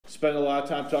spent a lot of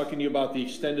time talking to you about the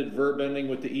extended verb ending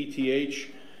with the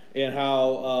ETH and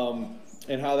how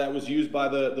that was used by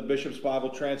the Bishop's Bible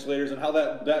translators, and how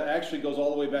that actually goes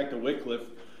all the way back to Wycliffe.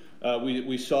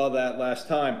 We saw that last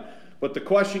time. But the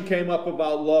question came up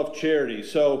about love, charity.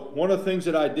 So one of the things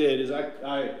that I did is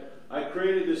I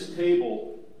created this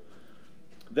table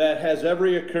that has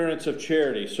every occurrence of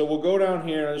charity. So we'll go down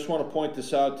here, and I just want to point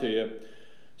this out to you.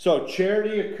 So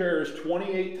charity occurs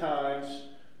 28 times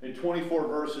in 24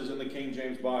 verses in the King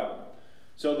James Bible.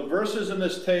 So the verses in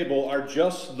this table are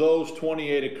just those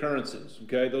 28 occurrences,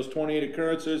 okay? Those 28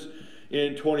 occurrences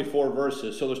in 24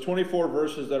 verses. So there's 24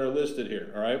 verses that are listed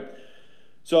here, all right?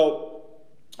 So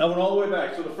I went all the way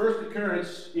back. So the first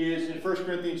occurrence is in 1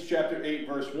 Corinthians chapter 8,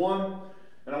 verse 1.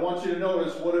 And I want you to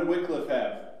notice, what did Wycliffe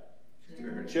have?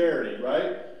 Charity,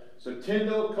 right? So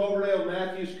Tyndale, Coverdale,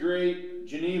 Matthew's Great,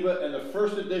 Geneva, and the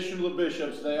first edition of the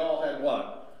bishops, they all had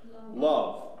what?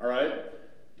 Love, all right?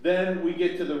 Then we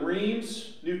get to the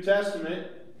Reims New Testament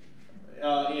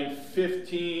in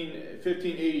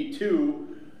 1582,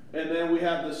 and then we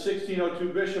have the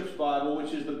 1602 Bishop's Bible,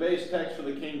 which is the base text for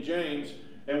the King James.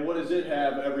 And what does it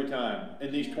have every time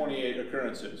in these 28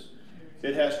 occurrences?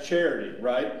 It has charity,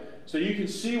 right? So you can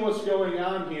see what's going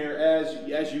on here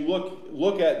as you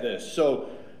look at this. So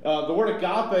the word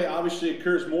agape obviously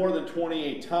occurs more than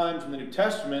 28 times in the New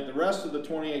Testament. The rest of the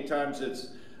 28 times, it's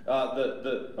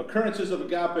the occurrences of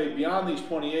agape beyond these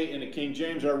 28 in the King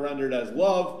James are rendered as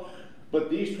love. But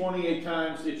these 28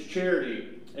 times, it's charity.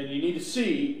 And you need to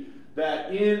see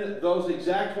that in those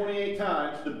exact 28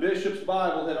 times, the Bishop's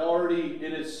Bible had already,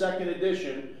 in its second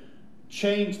edition,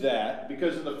 changed that.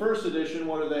 Because in the first edition,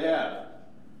 what did they have?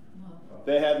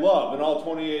 They had love in all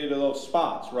 28 of those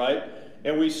spots, right?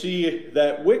 And we see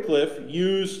that Wycliffe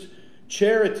used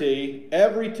charity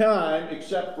every time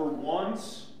except for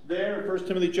once there in 1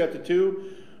 Timothy chapter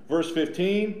 2, verse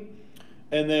 15.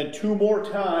 And then two more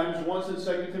times, once in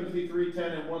 2 Timothy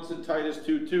 3:10 and once in Titus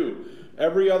 2:2.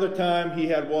 Every other time he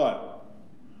had what?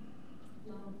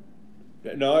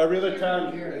 No, every other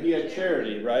time he had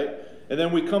charity, right? And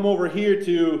then we come over here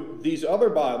to these other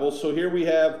Bibles. So here we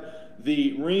have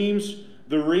the Reims.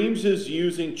 The Reims is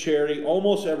using charity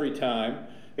almost every time,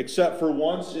 except for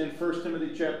once in 1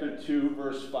 Timothy chapter 2,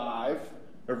 verse 5.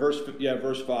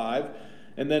 Verse 5.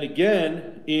 And then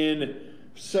again in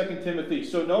 2 Timothy.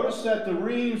 So notice that the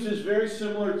Reims is very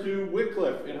similar to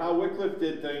Wycliffe and how Wycliffe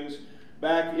did things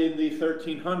back in the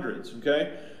 1300s,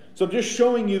 okay? So I'm just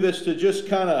showing you this to just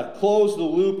kind of close the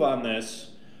loop on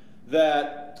this,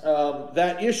 that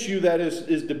that issue that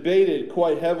is debated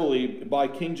quite heavily by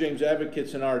King James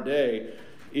advocates in our day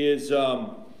is, I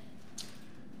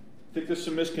think there's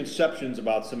some misconceptions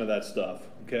about some of that stuff,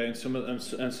 okay? And some of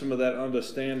that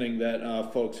understanding that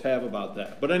folks have about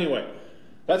that. But anyway,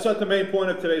 that's not the main point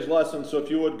of today's lesson, so if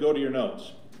you would, go to your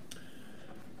notes.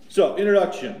 So,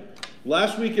 introduction.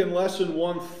 Last week in lesson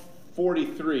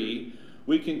 143,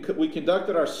 we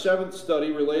conducted our 7th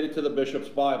study related to the Bishop's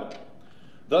Bible.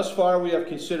 Thus far, we have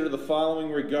considered the following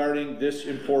regarding this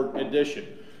important edition.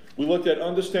 We looked at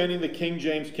understanding the King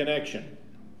James connection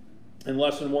in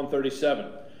lesson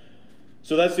 137.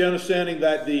 So that's the understanding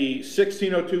that the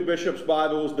 1602 Bishop's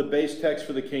Bible was the base text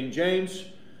for the King James,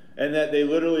 and that they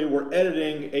literally were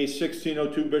editing a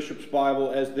 1602 Bishop's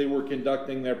Bible as they were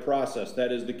conducting their process.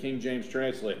 That is the King James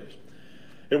translators.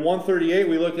 In 138,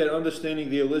 we looked at understanding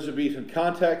the Elizabethan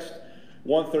context.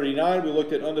 139, we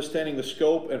looked at understanding the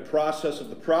scope and process of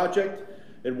the project.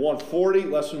 In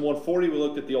lesson 140, we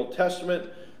looked at the Old Testament.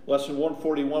 Lesson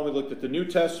 141, we looked at the New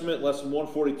Testament. Lesson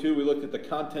 142, we looked at the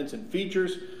contents and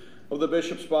features of the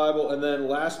Bishop's Bible. And then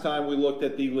last time, we looked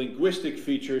at the linguistic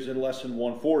features in lesson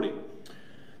 140.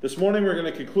 This morning, we're going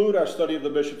to conclude our study of the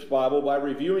Bishop's Bible by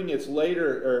reviewing its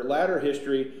latter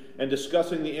history and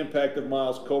discussing the impact of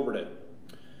Miles Coverdale.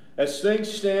 As things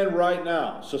stand right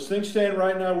now,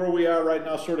 where we are right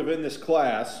now, sort of in this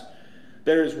class,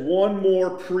 there is one more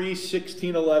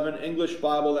pre-1611 English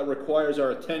Bible that requires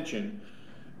our attention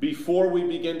before we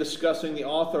begin discussing the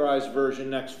authorized version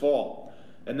next fall.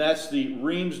 And that's the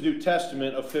Reims New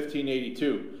Testament of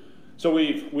 1582. So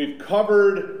we've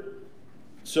covered,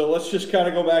 so let's just kind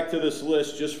of go back to this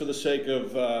list just for the sake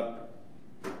of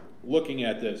looking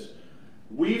at this.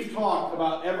 We've talked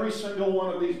about every single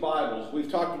one of these Bibles. We've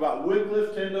talked about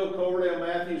Wycliffe, Tyndale, Coverdale,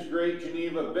 Matthew's Great,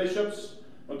 Geneva, Bishops.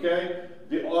 Okay?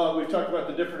 We've talked about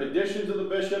the different editions of the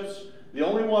Bishops. The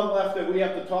only one left that we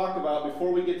have to talk about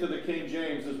before we get to the King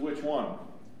James is which one?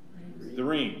 The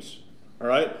Reims. All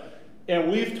right?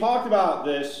 And we've talked about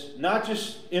this not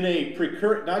just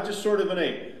sort of in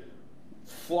a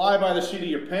fly by the seat of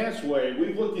your pants way.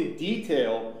 We've looked in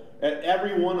detail at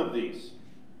every one of these.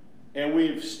 and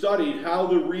we've studied how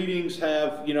the readings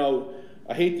have, you know,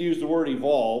 I hate to use the word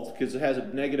evolved because it has a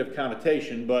negative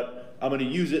connotation, but I'm going to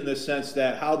use it in the sense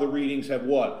that how the readings have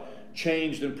what?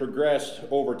 Changed and progressed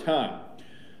over time.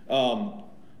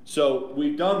 So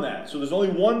we've done that. So there's only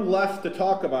one left to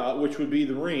talk about, which would be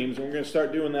the reams, and we're going to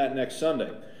start doing that next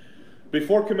Sunday.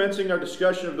 Before commencing our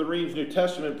discussion of the Reams New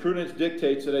Testament, prudence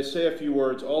dictates that I say a few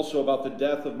words also about the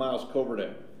death of Miles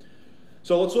Coverdale.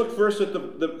 So let's look first at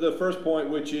the first point,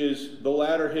 which is the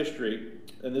latter history,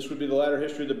 and this would be the latter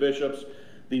history of the bishops,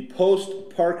 the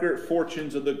post-Parker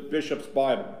fortunes of the Bishop's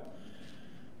Bible.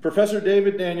 Professor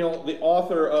David Daniel, the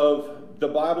author of The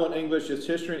Bible in English, Its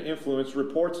History and Influence,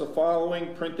 reports the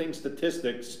following printing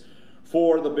statistics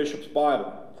for the Bishop's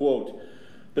Bible. Quote,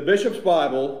 "The Bishop's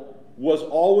Bible was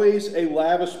always a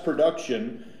lavish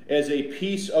production as a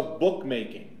piece of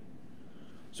bookmaking."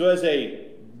 So as a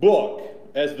book,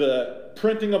 as the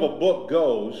printing of a book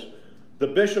goes, the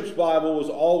Bishop's Bible was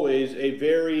always a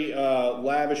very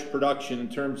lavish production in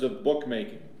terms of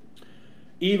bookmaking,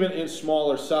 even in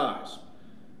smaller size.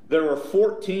 There were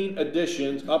 14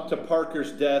 editions up to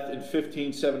Parker's death in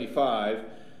 1575,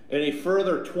 and a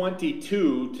further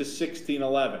 22 to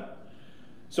 1611.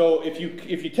 So if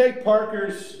you take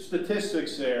Parker's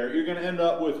statistics there, you're going to end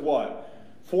up with what?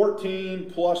 14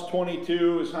 plus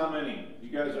 22 is how many? You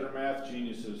guys that are math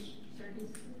geniuses.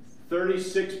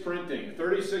 36 printing,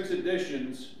 36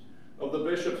 editions of the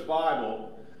Bishop's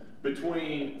Bible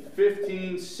between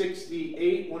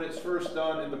 1568 when it's first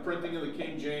done and the printing of the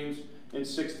King James in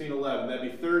 1611. That'd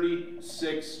be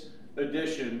 36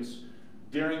 editions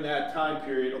during that time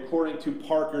period according to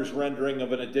Parker's rendering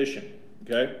of an edition.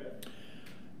 Okay?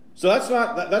 So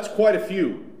that's quite a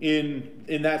few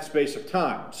in that space of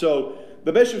time. So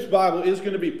the Bishop's Bible is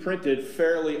going to be printed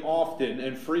fairly often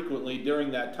and frequently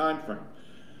during that time frame.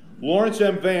 Lawrence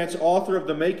M. Vance, author of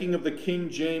The Making of the King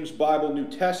James Bible New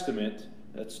Testament,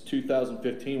 that's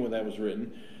 2015 when that was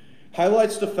written,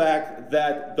 highlights the fact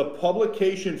that the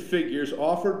publication figures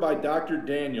offered by Dr.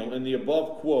 Daniel in the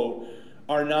above quote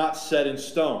are not set in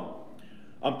stone.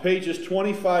 On pages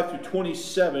 25 through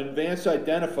 27, Vance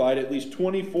identified at least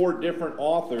 24 different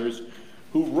authors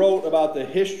who wrote about the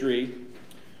history,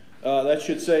 that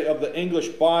should say, of the English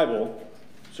Bible.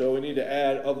 So we need to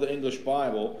add of the English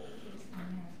Bible.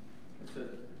 It's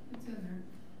in there.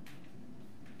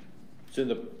 It's in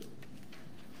the...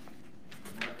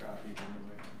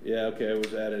 Yeah, okay, it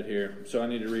was added here. So I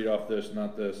need to read off this,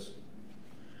 not this.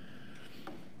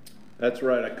 That's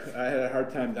right, I had a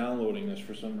hard time downloading this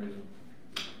for some reason.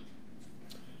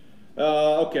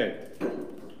 Okay,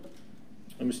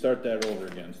 let me start that over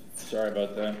again. Sorry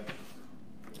about that.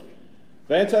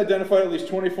 Vance identified at least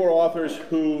 24 authors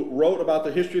who wrote about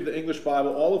the history of the English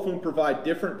Bible, all of whom provide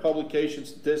different publication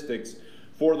statistics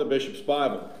for the Bishop's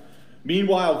Bible.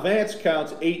 Meanwhile, Vance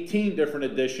counts 18 different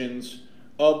editions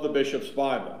of the Bishop's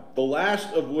Bible, the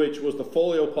last of which was the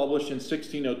folio published in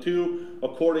 1602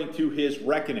 according to his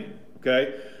reckoning.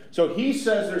 Okay, so he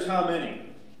says there's how many?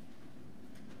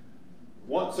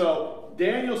 So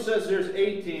Daniel says there's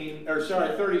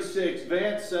 36.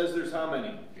 Vance says there's how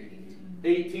many?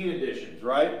 18 editions,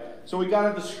 right? So we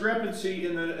got a discrepancy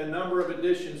in the number of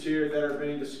editions here that are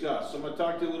being discussed. So I'm going to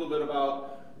talk to you a little bit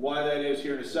about why that is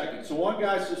here in a second. So one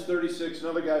guy says 36,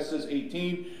 another guy says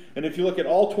 18, and if you look at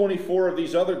all 24 of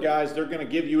these other guys, they're going to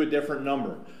give you a different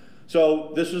number.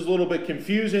 So this is a little bit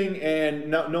confusing, and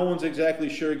no one's exactly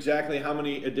sure exactly how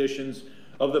many editions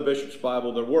of the Bishop's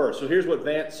Bible there were. So here's what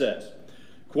Vance says.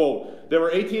 Quote, "There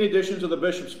were 18 editions of the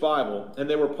Bishop's Bible, and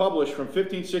they were published from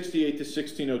 1568 to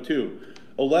 1602.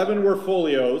 11 were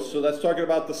folios, so that's talking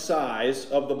about the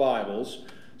size of the Bibles.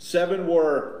 7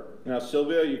 were," now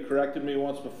Sylvia, you corrected me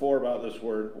once before about this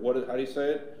word. How do you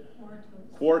say it?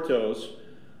 Quartos.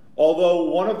 Although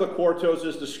one of the quartos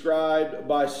is described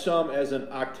by some as an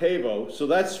octavo, so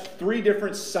that's 3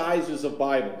 different sizes of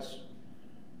Bibles,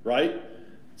 right?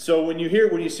 So when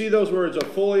you see those words, a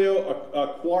folio,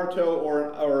 a quarto,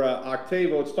 or a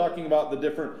octavo, it's talking about the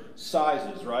different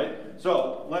sizes, right?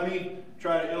 So let me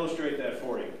try to illustrate that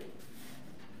for you.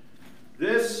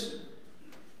 This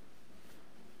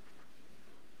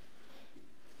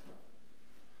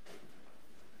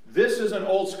is an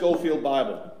old Schofield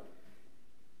Bible.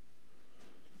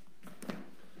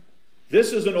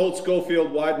 This is an old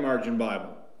Schofield wide margin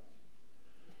Bible.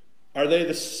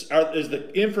 Is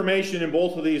the information in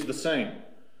both of these the same?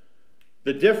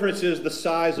 The difference is the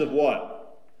size of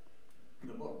what?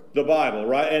 The book. The Bible,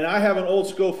 right? And I have an old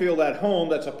Schofield at home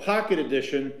that's a pocket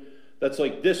edition that's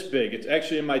like this big. It's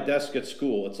actually in my desk at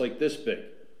school. It's like this big.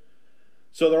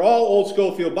 So they're all old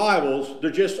Schofield Bibles.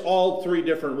 They're just all 3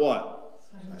 different what?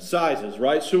 sizes,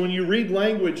 right? So when you read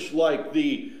language like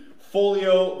the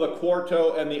folio, the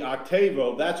quarto, and the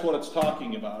octavo, that's what it's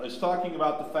talking about. It's talking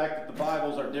about the fact that the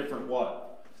Bibles are different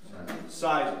what?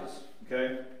 Sizes,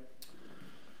 okay?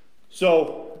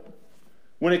 So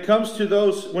when it comes to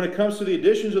the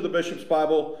editions of the Bishop's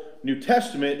Bible, New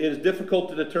Testament, it is difficult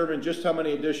to determine just how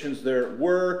many editions there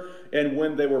were and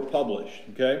when they were published,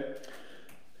 okay?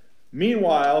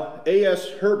 Meanwhile, A.S.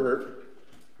 Herbert's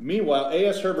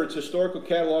Historical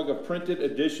Catalog of Printed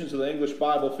Editions of the English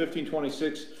Bible,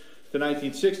 1526 to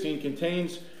 1916,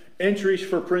 contains entries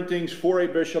for printings for a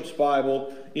bishop's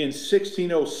Bible in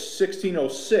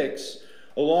 1606,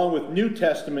 along with New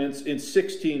Testaments in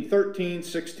 1613,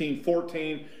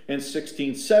 1614, and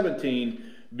 1617,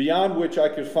 beyond which I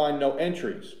could find no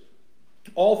entries.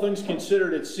 All things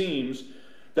considered, it seems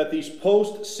that these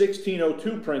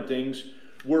post-1602 printings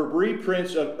were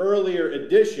reprints of earlier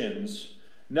editions,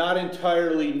 not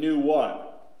entirely new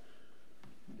what?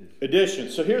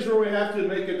 Editions. So here's where we have to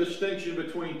make a distinction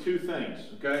between two things,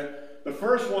 okay? The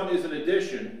first one is an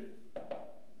edition,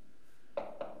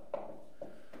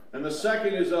 and the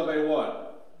second is of a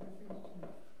what?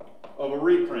 Of a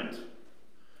reprint.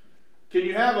 Can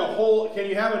you have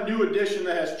a new edition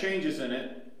that has changes in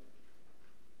it?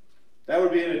 That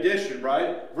would be an edition,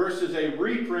 right? Versus a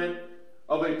reprint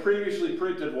of a previously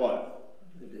printed what?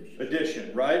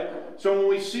 Edition, right? So when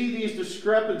we see these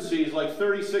discrepancies, like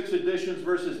 36 editions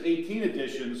versus 18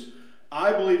 editions,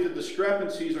 I believe the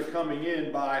discrepancies are coming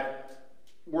in by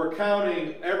we're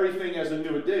counting everything as a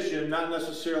new edition, not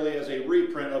necessarily as a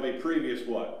reprint of a previous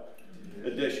what?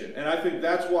 Edition. And I think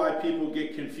that's why people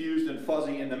get confused and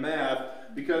fuzzy in the math,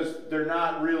 because they're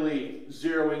not really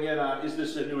zeroing in on, is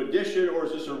this a new edition or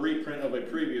is this a reprint of a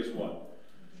previous one?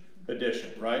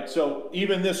 Edition, right? So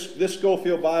even this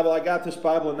Scofield Bible, I got this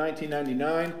Bible in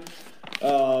 1999,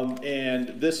 and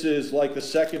this is like the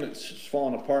second, it's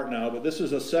falling apart now, but this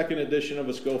is a second edition of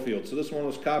a Scofield. So this one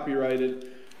was copyrighted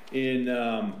in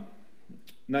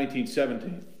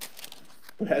 1917,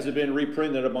 but has it been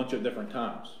reprinted a bunch of different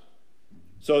times.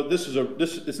 So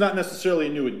it's not necessarily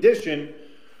a new edition,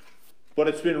 but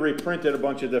it's been reprinted a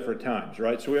bunch of different times,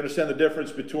 right? So we understand the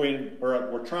difference between, or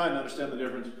we're trying to understand the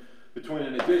difference between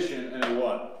an edition and a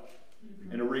what?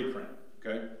 And a reprint,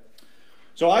 okay?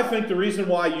 So I think the reason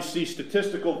why you see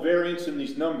statistical variance in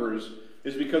these numbers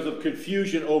is because of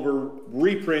confusion over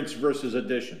reprints versus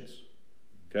editions,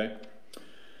 okay?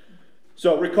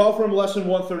 So recall from lesson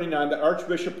 139 that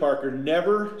Archbishop Parker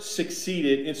never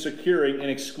succeeded in securing an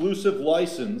exclusive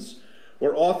license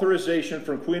or authorization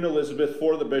from Queen Elizabeth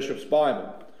for the Bishop's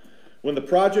Bible. When the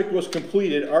project was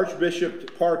completed,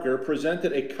 Archbishop Parker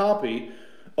presented a copy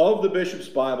of the Bishop's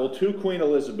Bible to Queen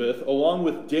Elizabeth, along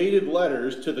with dated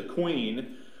letters to the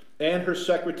Queen and her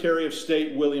Secretary of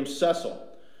State, William Cecil.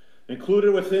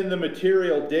 Included within the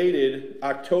material dated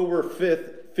October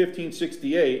 5th,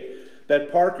 1568, that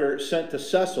Parker sent to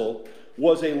Cecil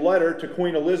was a letter to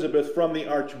Queen Elizabeth from the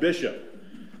Archbishop.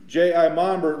 J.I.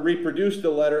 Monbert reproduced the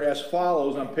letter as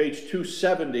follows on page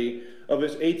 270 of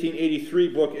his 1883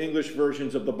 book, English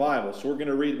Versions of the Bible. So we're going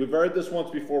to read, we've read this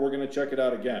once before, we're going to check it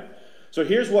out again. So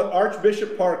here's what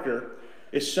Archbishop Parker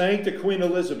is saying to Queen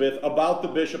Elizabeth about the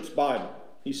Bishop's Bible.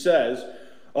 He says,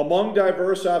 among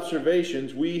diverse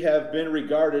observations we have been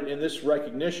regarded in this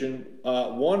recognition,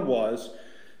 one was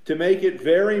to make it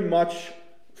very much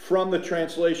from the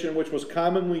translation which was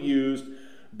commonly used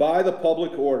by the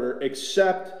public order,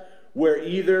 except where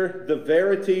either the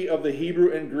verity of the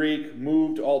Hebrew and Greek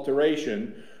moved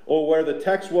alteration, or where the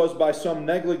text was by some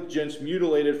negligence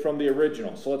mutilated from the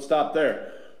original. So let's stop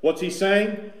there. What's he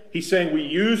saying? He's saying we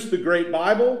use the Great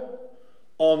Bible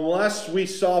unless we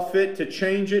saw fit to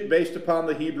change it based upon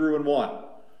the Hebrew and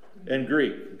what? And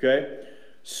Greek, okay?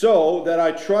 So that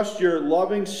I trust your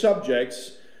loving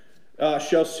subjects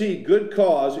shall see good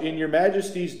cause in your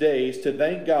majesty's days to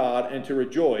thank God and to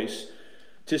rejoice,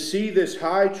 to see this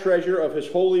high treasure of his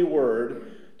holy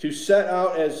word, to set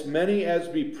out as many as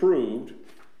be proved,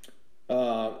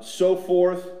 so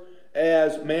forth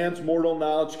as man's mortal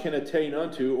knowledge can attain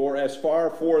unto, or as far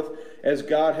forth as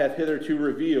God hath hitherto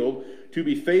revealed, to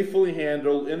be faithfully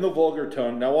handled in the vulgar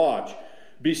tongue. Now watch.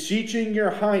 Beseeching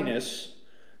your highness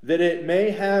that it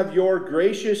may have your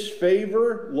gracious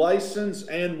favor, license,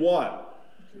 and what?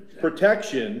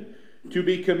 Protection, to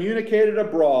be communicated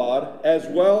abroad, as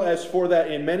well as for that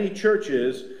in many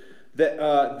churches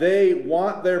that they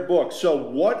want their books. So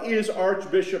what is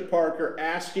Archbishop Parker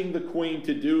asking the Queen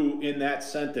to do in that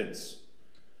sentence?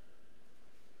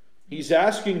 He's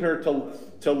asking her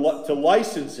to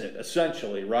license it,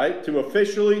 essentially, right? To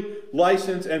officially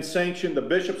license and sanction the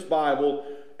Bishop's Bible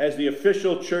as the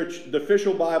official church, the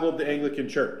official Bible of the Anglican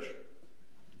Church.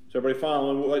 Is everybody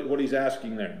following what he's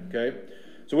asking there? Okay?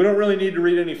 So we don't really need to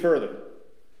read any further.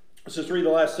 Let's just read the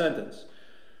last sentence.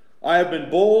 I have been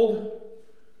bold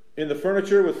in the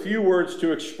furniture with few words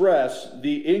to express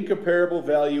the incomparable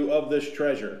value of this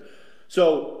treasure.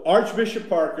 So Archbishop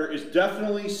Parker is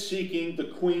definitely seeking the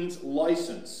Queen's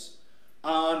license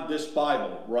on this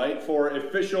Bible, right, for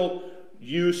official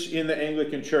use in the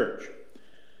Anglican Church.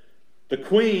 The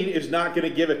Queen is not going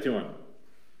to give it to him,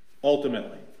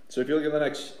 ultimately. So if you look at the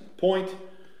next point,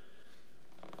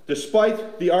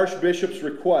 despite the Archbishop's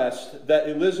request that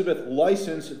Elizabeth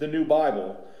license the new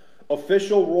Bible,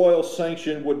 official royal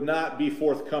sanction would not be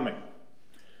forthcoming.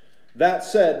 That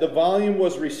said, the volume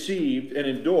was received and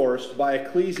endorsed by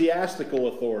ecclesiastical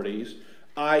authorities,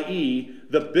 i.e.,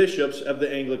 the bishops of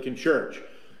the Anglican Church.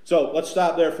 So let's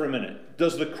stop there for a minute.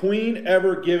 Does the Queen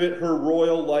ever give it her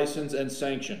royal license and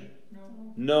sanction?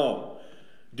 No.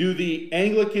 Do the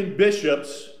Anglican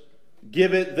bishops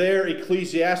give it their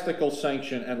ecclesiastical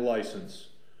sanction and license?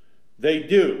 They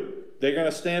do. They're going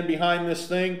to stand behind this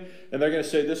thing, and they're going to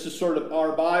say, this is sort of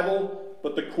our Bible,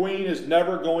 but the Queen is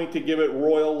never going to give it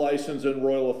royal license and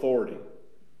royal authority.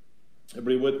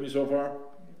 Everybody with me so far?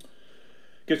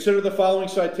 Consider the following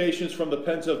citations from the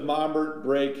pens of Mombert,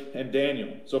 Brake, and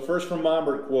Daniel. So first from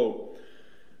Mombert, quote,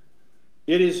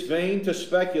 "It is vain to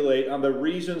speculate on the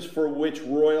reasons for which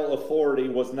royal authority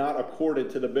was not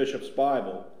accorded to the bishop's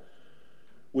Bible,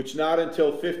 which not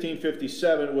until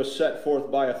 1557 was set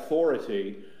forth by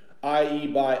authority, i.e.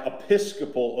 by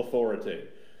episcopal authority."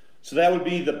 So that would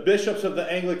be the bishops of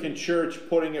the Anglican Church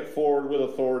putting it forward with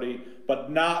authority, but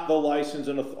not the license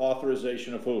and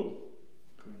authorization of who?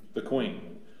 The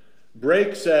Queen.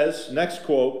 Brake says, next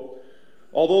quote,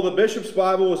 "Although the bishop's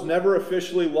Bible was never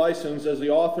officially licensed as the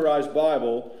authorized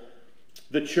Bible,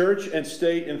 the church and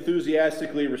state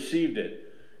enthusiastically received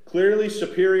it. Clearly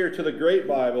superior to the Great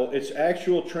Bible, its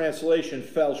actual translation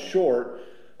fell short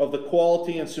of the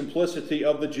quality and simplicity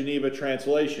of the Geneva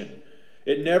translation.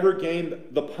 It never gained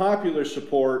the popular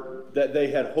support that they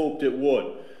had hoped it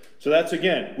would." So that's,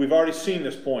 again, we've already seen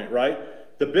this point, right?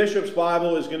 The bishop's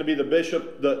Bible is going to be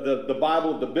the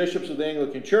Bible of the bishops of the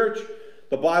Anglican Church.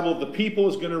 The Bible of the people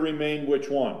is going to remain which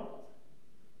one?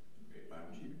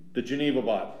 The Geneva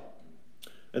Bible.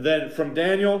 And then from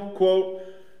Daniel, quote,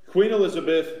 "Queen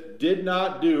Elizabeth did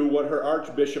not do what her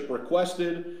archbishop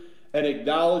requested and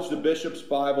acknowledged the bishop's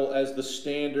Bible as the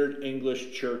standard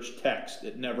English church text.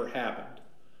 It never happened."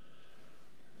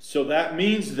 So that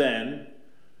means then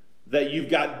that you've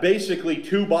got basically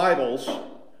two Bibles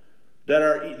that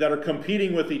are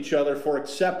competing with each other for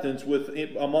acceptance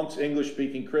amongst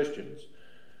English-speaking Christians.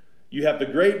 You have the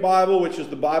Great Bible, which is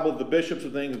the Bible of the bishops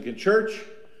of the Anglican Church.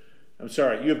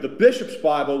 You have the Bishop's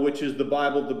Bible, which is the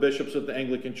Bible of the bishops of the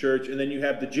Anglican Church, and then you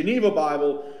have the Geneva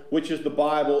Bible, which is the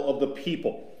Bible of the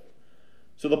people.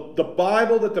 So the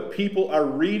Bible that the people are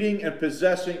reading and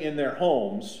possessing in their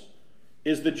homes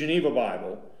is the Geneva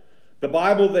Bible. The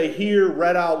Bible they hear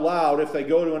read out loud if they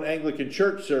go to an Anglican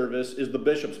church service is the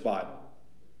Bishop's Bible.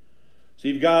 So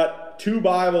you've got two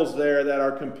Bibles there that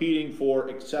are competing for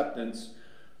acceptance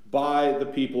by the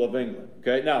people of England.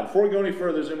 Okay, now before we go any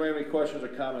further, does anybody have any questions or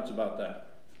comments about that?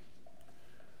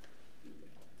 I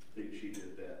think she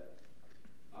did that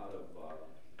out of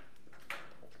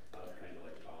kind of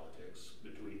like politics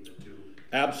between the two.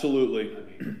 Absolutely. I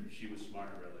mean, she was smart,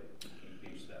 really, in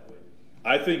peace that way.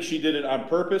 I think she did it on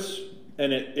purpose,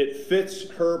 and it fits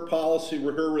her policy,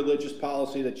 her religious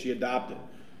policy that she adopted.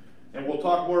 And we'll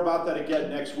talk more about that again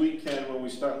next week, Ken, when we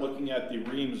start looking at the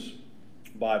Reims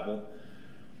Bible.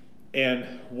 And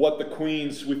what the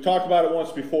Queen's, we've talked about it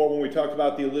once before when we talked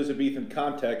about the Elizabethan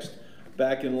context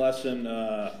back in lesson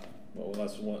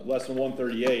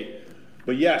 138.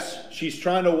 But yes, she's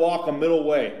trying to walk a middle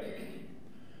way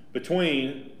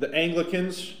between the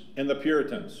Anglicans and the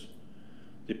Puritans.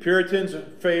 The Puritans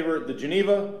favor the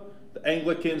Geneva, the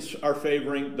Anglicans are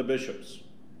favoring the bishops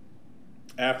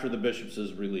after the bishops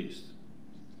is released.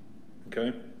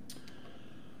 Okay?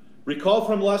 Recall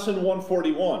from lesson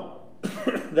 141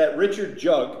 that Richard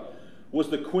Jugg was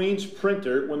the Queen's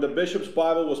printer when the Bishop's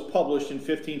Bible was published in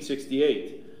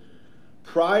 1568.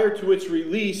 Prior to its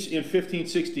release in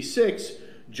 1566,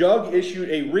 Jugg issued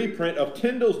a reprint of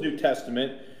Tyndale's New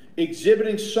Testament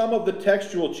exhibiting some of the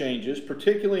textual changes,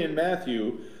 particularly in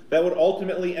Matthew, that would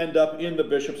ultimately end up in the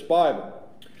Bishop's Bible.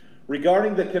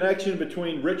 Regarding the connection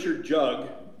between Richard Jugg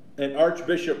and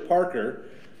Archbishop Parker,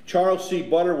 Charles C.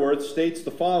 Butterworth states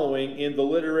the following in The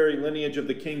Literary Lineage of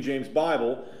the King James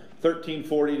Bible,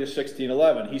 1340 to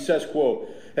 1611. He says, quote,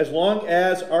 as long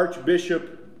as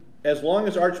Archbishop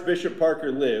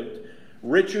Parker lived,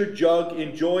 Richard Jugg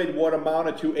enjoyed what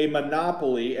amounted to a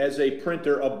monopoly as a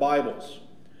printer of Bibles.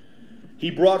 He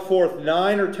brought forth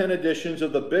 9 or 10 editions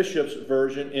of the bishop's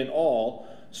version in all,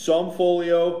 some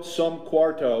folio, some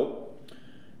quarto.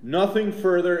 Nothing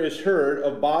further is heard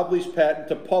of Bodley's patent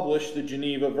to publish the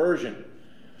Geneva version.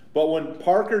 But when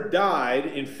Parker died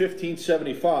in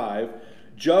 1575,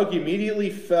 Jugg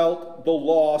immediately felt the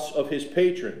loss of his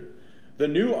patron. The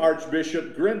new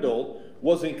Archbishop Grindal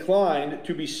was inclined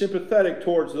to be sympathetic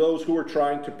towards those who were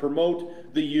trying to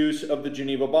promote the use of the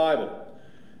Geneva Bible.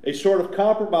 A sort of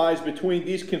compromise between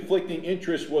these conflicting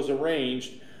interests was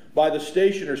arranged by the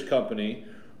Stationers' Company,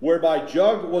 whereby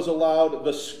Jugg was allowed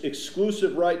the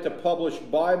exclusive right to publish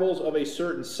Bibles of a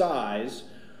certain size,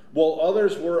 while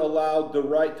others were allowed the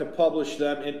right to publish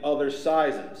them in other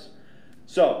sizes.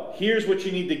 So, here's what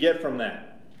you need to get from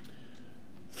that.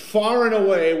 Far and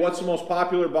away, what's the most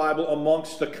popular Bible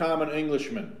amongst the common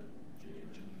Englishman?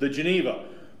 The Geneva.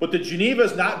 But the Geneva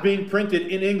is not being printed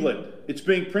in England. It's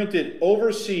being printed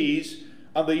overseas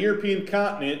on the European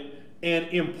continent and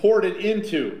imported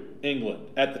into England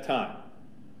at the time.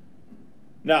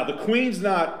 Now, the Queen's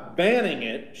not banning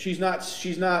it. She's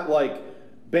not like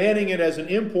banning it as an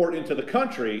import into the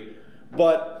country,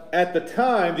 but at the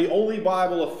time, the only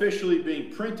Bible officially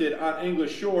being printed on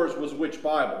English shores was which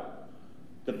Bible?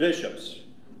 The Bishop's,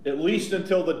 at least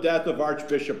until the death of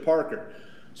Archbishop Parker.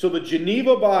 So the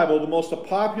Geneva Bible, the most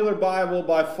popular Bible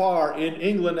by far in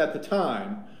England at the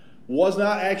time, was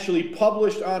not actually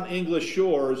published on English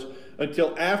shores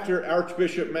until after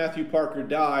Archbishop Matthew Parker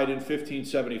died in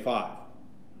 1575.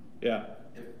 Yeah.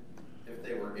 If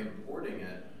they were importing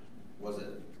it, was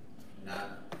it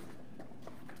not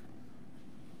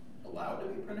allowed to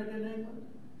be printed in England?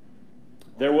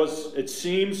 There was, it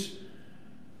seems.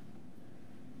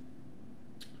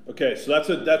 Okay, so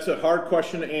that's a hard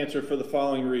question to answer for the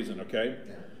following reason, okay?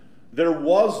 Yeah. There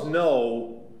was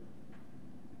no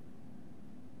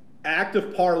act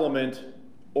of Parliament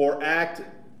or act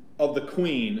of the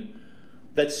Queen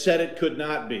that said it could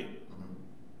not be. Mm-hmm.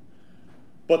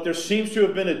 But there seems to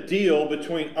have been a deal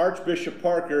between Archbishop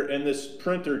Parker and this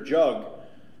printer Jugg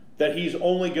that he's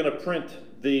only going to print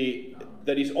the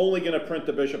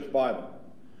Bishop's Bible.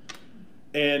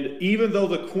 And even though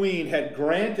the Queen had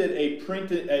granted a print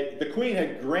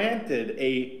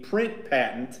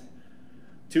patent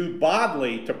to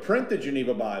Bodley to print the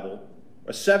Geneva Bible,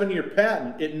 a 7-year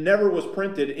patent, it never was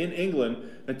printed in England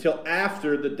until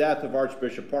after the death of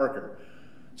Archbishop Parker.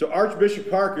 So Archbishop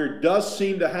Parker does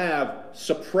seem to have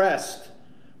suppressed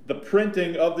the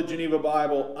printing of the Geneva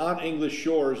Bible on English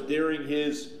shores during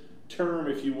his term,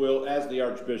 if you will, as the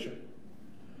Archbishop.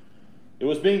 It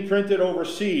was being printed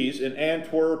overseas in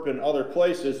Antwerp and other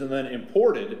places and then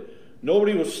imported.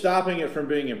 Nobody was stopping it from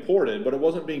being imported, but it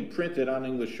wasn't being printed on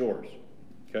English shores.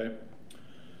 Okay?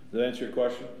 Does that answer your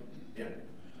question? Yeah.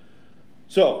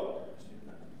 So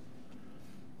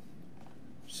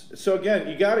again,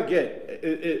 you got to get,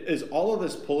 is all of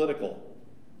this political?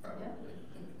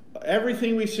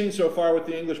 Everything we've seen so far with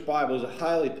the English Bible is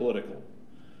highly political.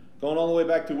 Going all the way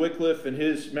back to Wycliffe and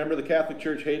remember the Catholic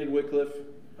Church hated Wycliffe?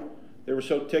 They were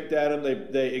so ticked at him,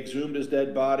 they exhumed his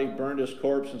dead body, burned his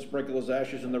corpse, and sprinkled his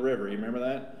ashes in the river. You remember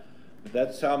that?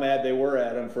 That's how mad they were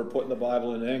at him for putting the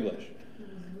Bible into English.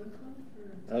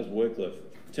 That was Wycliffe.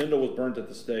 Tyndale was burnt at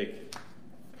the stake.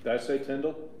 Did I say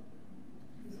Tyndale?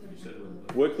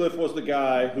 Wycliffe was the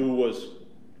guy who was,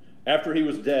 after he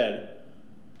was dead,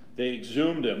 they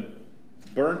exhumed him,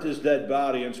 burnt his dead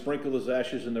body, and sprinkled his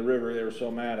ashes in the river. They were so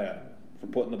mad at him for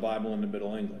putting the Bible into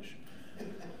Middle English.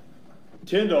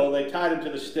 Tyndale, they tied him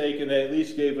to the stake, and they at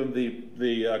least gave him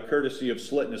the courtesy of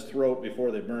slitting his throat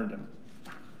before they burned him.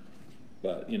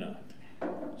 But, you know,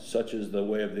 such is the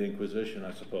way of the Inquisition,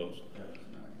 I suppose.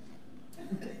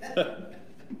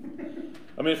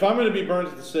 I mean, if I'm going to be burned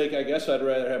at the stake, I guess I'd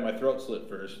rather have my throat slit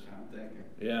first.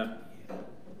 Yeah.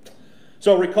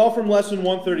 So recall from lesson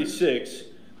 136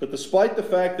 that despite the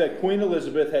fact that Queen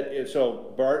Elizabeth had...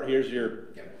 So, Bart, here's your...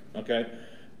 Okay.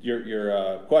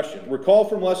 Your question. Recall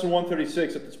from lesson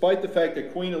 136 that despite the fact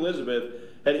that Queen Elizabeth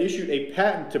had issued a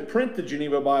patent to print the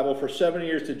Geneva Bible for 7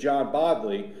 years to John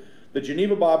Bodley, the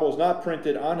Geneva Bible was not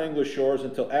printed on English shores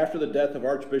until after the death of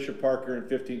Archbishop Parker in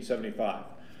 1575.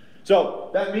 So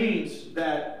that means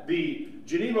that the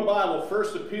Geneva Bible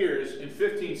first appears in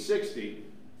 1560.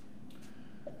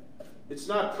 It's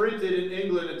not printed in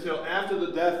England until after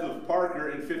the death of Parker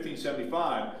in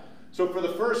 1575. So for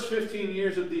the first 15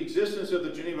 years of the existence of the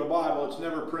Geneva Bible, it's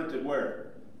never printed where?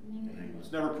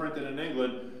 It's never printed in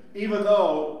England, even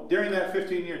though during that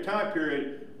 15-year time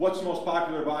period, what's the most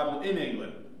popular Bible in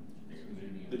England?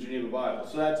 The Geneva Bible.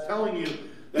 So that's telling you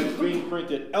that's being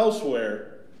printed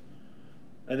elsewhere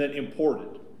and then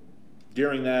imported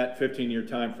during that 15-year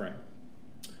time frame.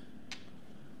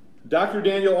 Dr.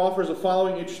 Daniel offers the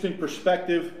following interesting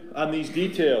perspective on these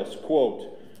details.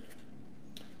 Quote,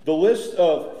 "The list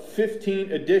of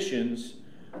 15 editions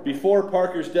before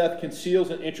Parker's death conceals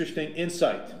an interesting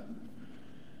insight.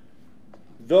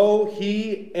 Though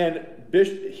he and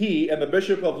the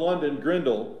Bishop of London,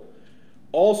 Grindal,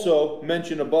 also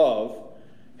mentioned above,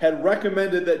 had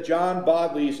recommended that John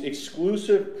Bodley's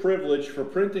exclusive privilege for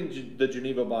printing the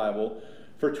Geneva Bible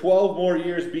for 12 more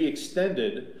years be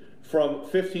extended from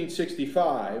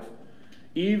 1565,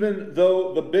 even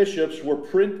though the bishops were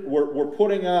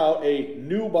putting out a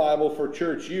new Bible for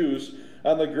church use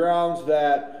on the grounds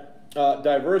that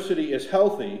diversity is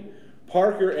healthy,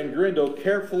 Parker and Grindal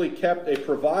carefully kept a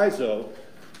proviso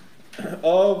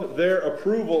of their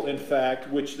approval, in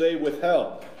fact, which they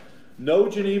withheld. No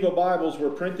Geneva Bibles were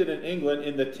printed in England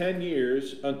in the 10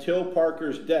 years until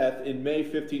Parker's death in May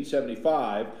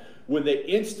 1575, when they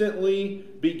instantly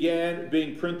began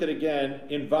being printed again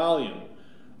in volume,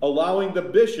 allowing the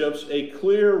bishops a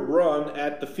clear run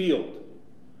at the field."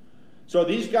 So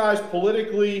these guys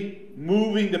politically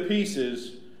moving the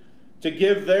pieces to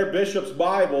give their bishop's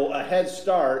Bible a head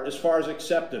start as far as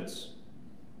acceptance.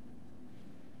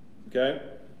 Okay?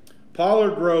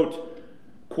 Pollard wrote,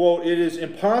 quote, "It is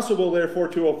impossible, therefore,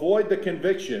 to avoid the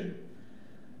conviction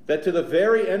that to the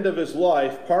very end of his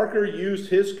life, Parker used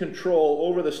his control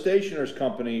over the Stationers'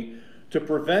 Company to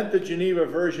prevent the Geneva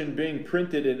version being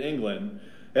printed in England,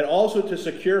 and also to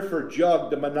secure for Jug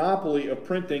the monopoly of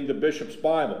printing the bishop's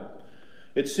Bible.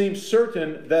 It seems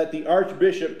certain that the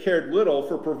Archbishop cared little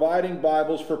for providing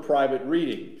Bibles for private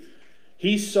reading.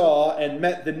 He saw and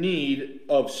met the need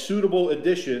of suitable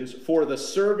editions for the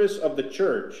service of the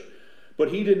church, but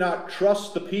he did not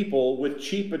trust the people with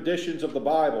cheap editions of the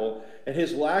Bible, and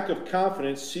his lack of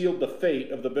confidence sealed the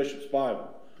fate of the bishop's Bible."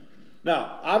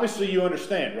 Now, obviously you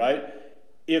understand, right?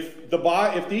 If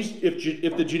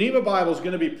the Geneva Bible is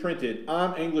going to be printed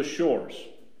on English shores,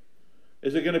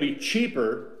 is it going to be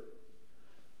cheaper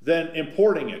than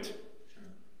importing it?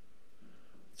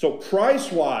 So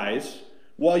price-wise,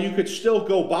 while you could still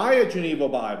go buy a Geneva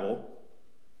Bible,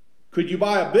 could you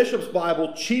buy a bishop's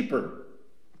Bible cheaper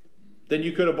than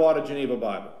you could have bought a Geneva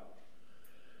Bible?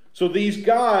 So these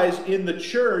guys in the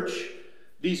church,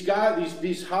 these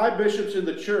high bishops in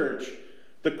the church,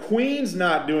 the Queen's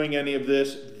not doing any of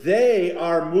this. They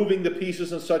are moving the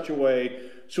pieces in such a way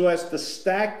so as to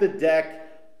stack the deck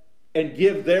and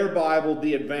give their Bible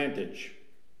the advantage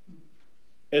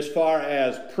as far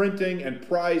as printing and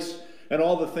price and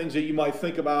all the things that you might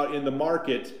think about in the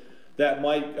market that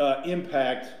might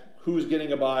impact who's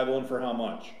getting a Bible and for how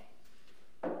much.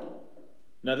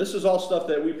 Now, this is all stuff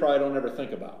that we probably don't ever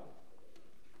think about,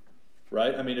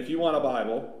 right? I mean, if you want a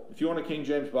Bible, if you want a King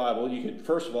James Bible, you can,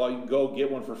 first of all, you can go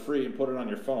get one for free and put it on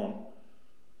your phone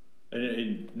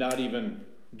and not even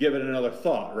give it another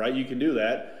thought, right? You can do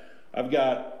that. I've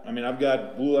got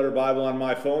Blue Letter Bible on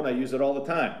my phone. I use it all the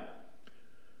time.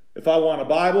 If I want a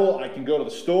Bible, I can go to the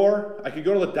store. I can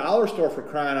go to the dollar store, for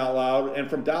crying out loud, and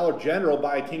from Dollar General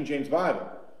buy a King James Bible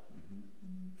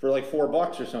for like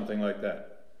 $4 or something like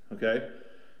that. Okay?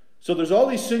 So there's all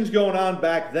these things going on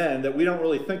back then that we don't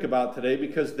really think about today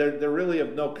because they're really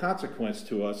of no consequence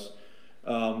to us.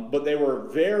 But they were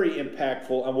very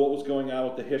impactful on what was going on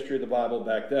with the history of the Bible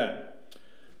back then.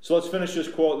 So let's finish this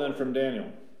quote then from Daniel.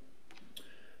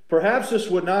 "Perhaps this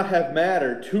would not have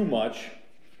mattered too much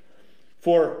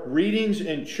for readings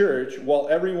in church while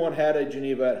everyone had a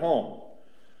Geneva at home.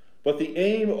 But the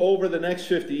aim over the next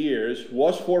 50 years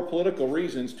was for political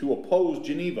reasons to oppose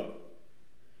Geneva,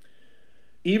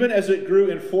 even as it grew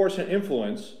in force and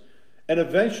influence, and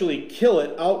eventually kill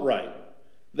it outright.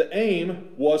 The aim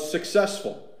was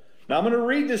successful." Now I'm going to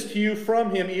read this to you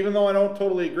from him, even though I don't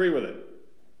totally agree with it.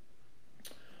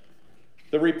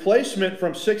 "The replacement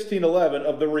from 1611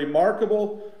 of the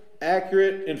remarkable,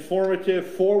 accurate, informative,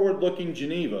 forward-looking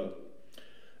Geneva,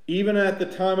 even at the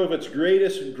time of its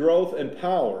greatest growth and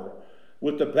power,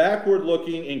 with the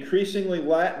backward-looking, increasingly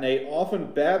Latinate, often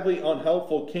badly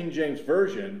unhelpful King James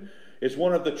Version, is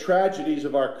one of the tragedies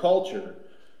of our culture,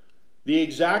 the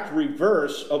exact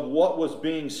reverse of what was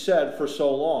being said for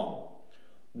so long.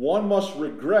 One must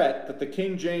regret that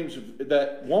King James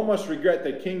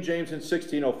in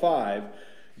 1605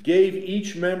 gave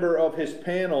each member of his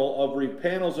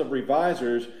panels of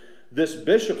revisers this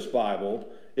bishop's Bible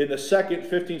in the second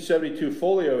 1572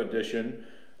 folio edition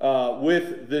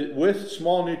with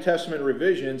small New Testament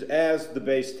revisions as the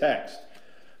base text."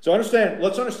 So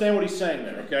let's understand what he's saying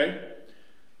there, okay?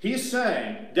 He's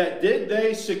saying that did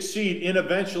they succeed in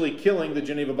eventually killing the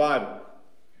Geneva Bible?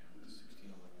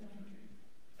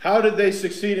 How did they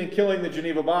succeed in killing the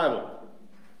Geneva Bible?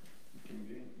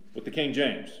 With the King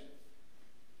James.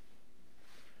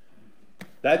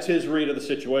 That's his read of the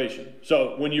situation.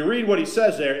 So when you read what he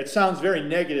says there, it sounds very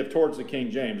negative towards the King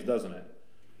James, doesn't it?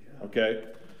 Okay?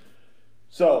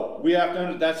 So we have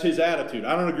to, that's his attitude.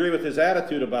 I don't agree with his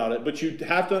attitude about it, but you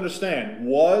have to understand,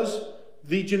 was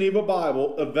the Geneva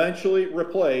Bible eventually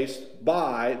replaced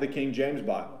by the King James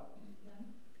Bible?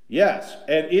 Yes.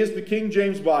 And is the King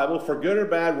James Bible, for good or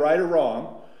bad, right or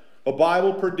wrong, a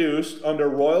Bible produced under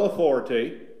royal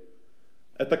authority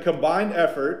at the combined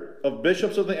effort of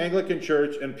bishops of the Anglican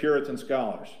Church and Puritan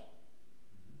scholars?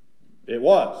 It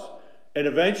was. And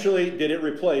eventually, did it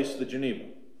replace the Geneva?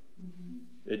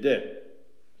 It did.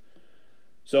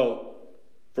 So,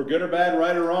 for good or bad,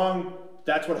 right or wrong,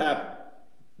 that's what happened.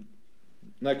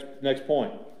 Next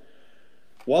point.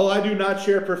 While I do not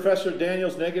share Professor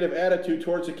Daniel's negative attitude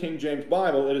towards the King James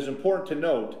Bible, it is important to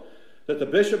note that the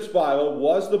Bishop's Bible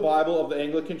was the Bible of the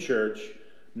Anglican Church,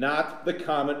 not the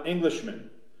common Englishman.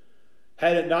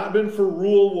 Had it not been for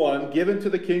Rule 1 given to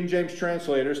the King James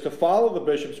translators to follow the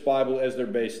Bishop's Bible as their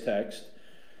base text,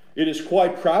 it is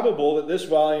quite probable that this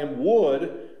volume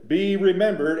would be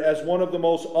remembered as one of the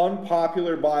most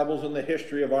unpopular Bibles in the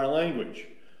history of our language.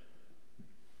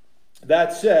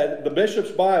 That said, the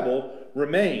Bishop's Bible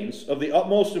remains of the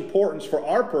utmost importance for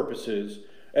our purposes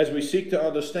as we seek to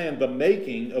understand the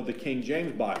making of the King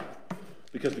James Bible.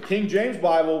 Because the King James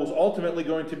Bible was ultimately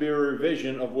going to be a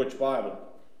revision of which Bible?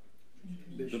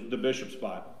 The Bishop's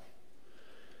Bible.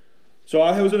 So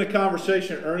I was in a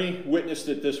conversation, Ernie witnessed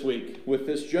it this week, with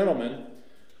this gentleman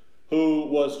who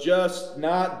was just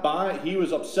not he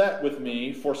was upset with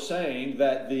me for saying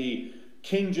that the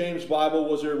King James Bible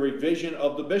was a revision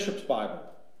of the Bishop's Bible.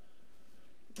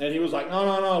 And he was like,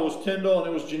 no, it was Tyndale and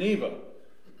it was Geneva.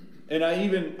 And I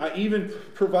even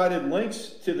provided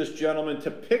links to this gentleman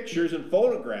to pictures and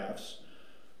photographs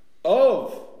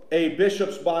of a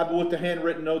Bishop's Bible with the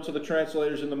handwritten notes of the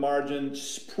translators in the margin,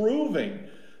 proving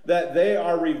that they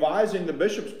are revising the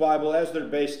Bishop's Bible as their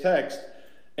base text.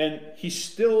 And he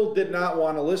still did not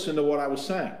want to listen to what I was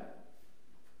saying.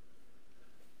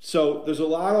 So there's a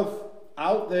lot of,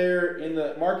 out there in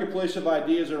the marketplace of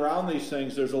ideas around these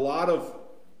things, there's a lot of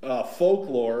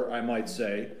folklore, I might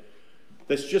say,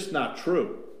 that's just not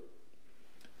true.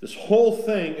 This whole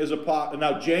thing is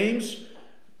now James,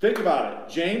 think about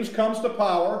it. James comes to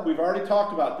power. We've already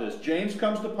talked about this. James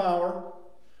comes to power.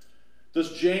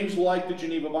 Does James like the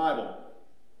Geneva Bible?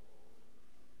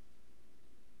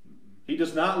 He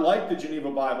does not like the Geneva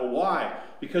Bible. Why?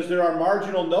 Because there are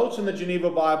marginal notes in the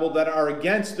Geneva Bible that are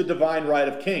against the divine right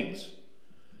of kings.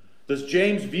 Does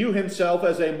James view himself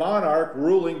as a monarch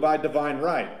ruling by divine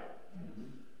right?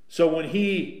 So when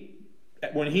he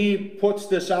puts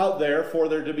this out there for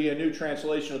there to be a new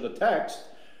translation of the text,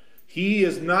 he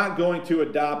is not going to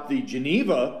adopt the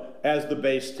Geneva as the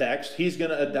base text. He's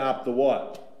going to adopt the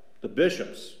what? The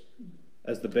Bishops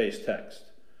as the base text.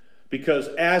 Because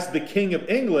as the King of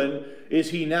England, is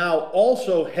he now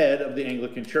also head of the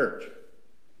Anglican Church?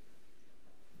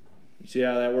 You see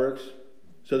how that works?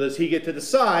 So does he get to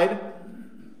decide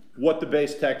what the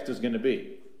base text is going to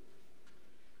be?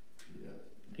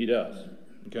 He does.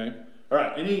 Okay? All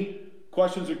right. Any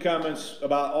questions or comments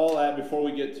about all that before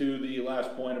we get to the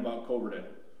last point about Coverdale?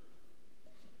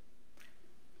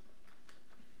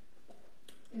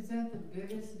 Is that the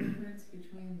biggest difference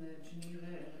between the Geneva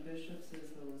and the Bishops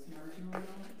is those marginal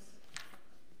notes?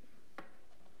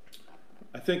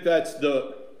 I think that's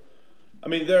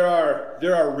there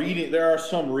are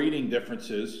some reading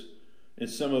differences in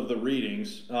some of the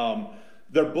readings.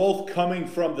 They're both coming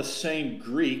from the same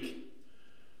Greek.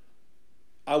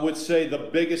 I would say the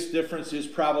biggest difference is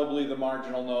probably the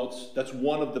marginal notes. That's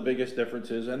one of the biggest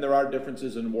differences, and there are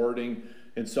differences in wording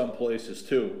in some places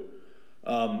too.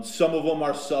 Some of them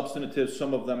are substantive,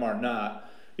 some of them are not.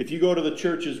 If you go to the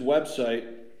church's website,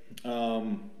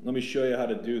 let me show you how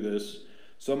to do this.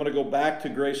 So I'm going to go back to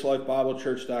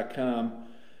gracelifebiblechurch.com,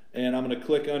 and I'm going to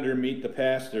click under Meet the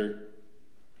Pastor,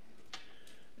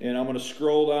 and I'm going to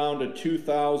scroll down to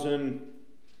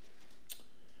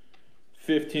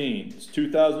 2015. It's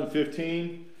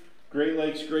 2015, Great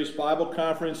Lakes Grace Bible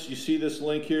Conference. You see this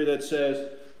link here that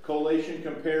says Collation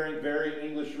Comparing Varied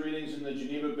English Readings in the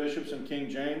Geneva Bishops and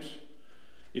King James.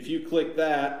 If you click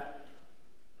that,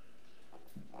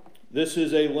 this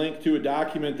is a link to a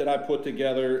document that I put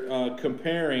together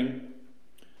comparing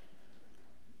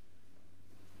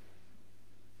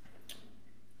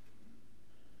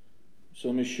So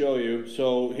let me show you.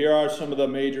 So here are some of the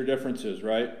major differences,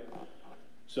 right?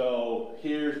 So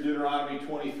here's Deuteronomy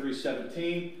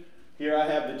 23:17. Here I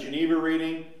have the Geneva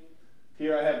reading.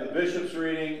 Here I have the bishop's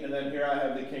reading, and then here I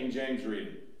have the King James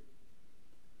reading.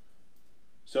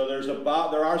 So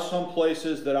there are some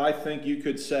places that I think you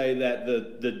could say that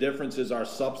the differences are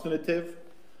substantive,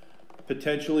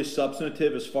 potentially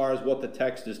substantive as far as what the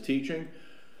text is teaching.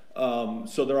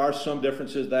 So there are some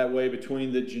differences that way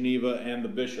between the Geneva and the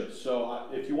bishops. So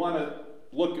if you want to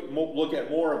look at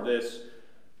more of this,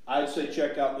 I'd say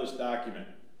check out this document.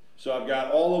 So I've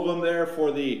got all of them there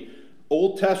for the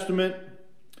Old Testament,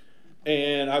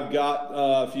 and I've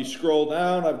got, if you scroll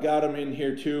down, I've got them in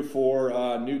here too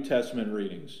for New Testament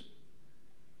readings.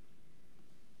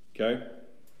 Okay?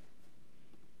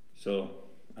 So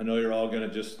I know you're all going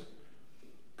to just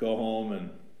go home and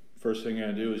first thing I'm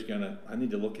going to do is I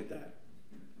need to look at that.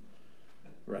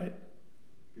 Right?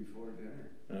 Before dinner.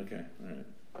 Okay, all right.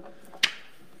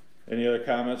 Any other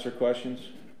comments or questions?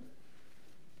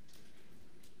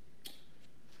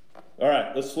 All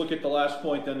right, let's look at the last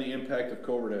point then, the impact of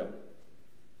Coverdale.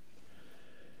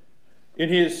 In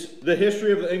The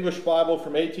History of the English Bible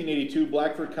from 1882,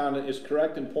 Blackford Condon is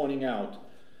correct in pointing out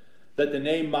that the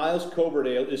name Miles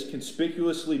Coverdale is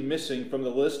conspicuously missing from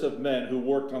the list of men who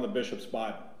worked on the bishop's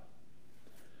Bible.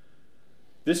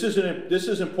 This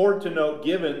is important to note,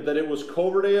 given that it was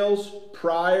Coverdale's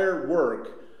prior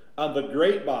work on the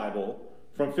Great Bible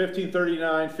from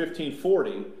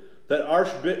 1539-1540 that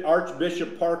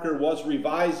Archbishop Parker was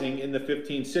revising in the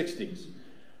 1560s.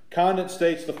 Condon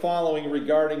states the following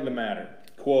regarding the matter,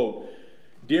 quote,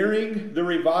 "During the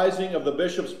revising of the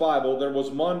bishop's Bible, there was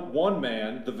one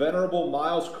man, the Venerable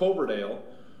Miles Coverdale,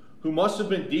 who must have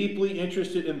been deeply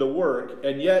interested in the work,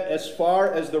 and yet, as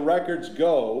far as the records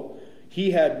go,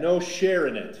 he had no share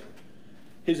in it.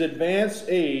 His advanced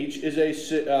age is a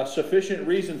sufficient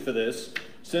reason for this,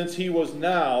 since he was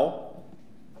now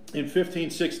in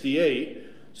 1568,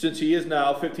 since he is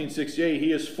now 1568,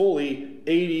 he is fully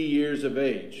 80 years of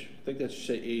age." I think that should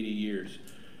say 80 years.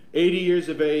 80 years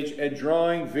of age and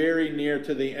drawing very near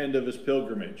to the end of his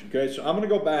pilgrimage. Okay, so I'm going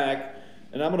to go back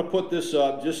and I'm going to put this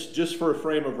up just for a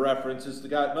frame of reference. It's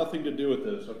got nothing to do with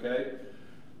this, okay?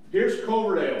 Here's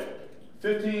Coverdale,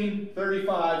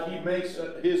 1535. He makes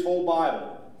his whole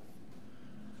Bible.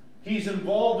 He's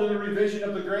involved in the revision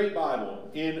of the Great Bible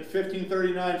in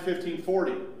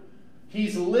 1539-1540.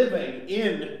 He's living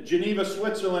in Geneva,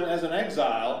 Switzerland as an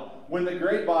exile when the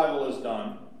Great Bible is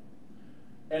done.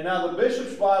 And now the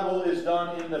Bishop's Bible is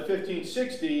done in the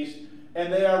 1560s,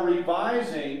 and they are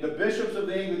revising, the bishops of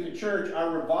the Anglican Church are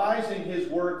revising his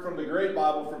work from the Great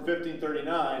Bible from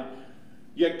 1539,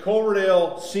 yet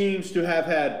Coverdale seems to have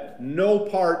had no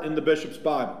part in the Bishop's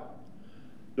Bible.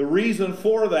 The reason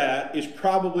for that is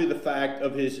probably the fact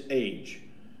of his age.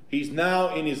 He's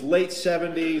now in his late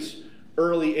 70s,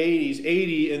 early 80s,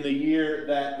 80 in the year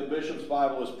that the Bishop's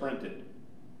Bible was printed.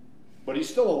 But he's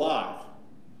still alive.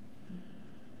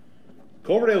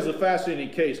 Coverdale's a fascinating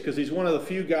case because he's one of the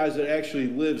few guys that actually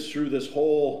lives through this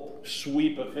whole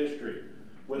sweep of history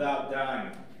without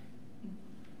dying,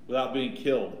 without being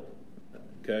killed.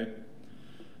 Okay?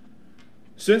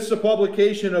 Since the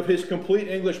publication of his complete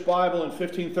English Bible in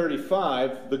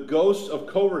 1535, the ghost of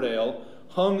Coverdale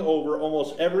hung over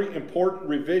almost every important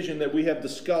revision that we have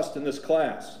discussed in this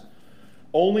class.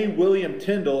 Only William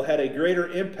Tyndale had a greater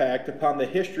impact upon the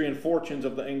history and fortunes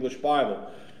of the English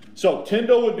Bible. So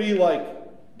Tyndale would be like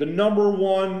the number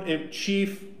one and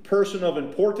chief person of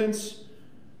importance.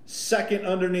 Second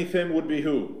underneath him would be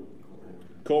who?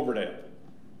 Coverdale.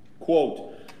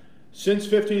 Quote, "Since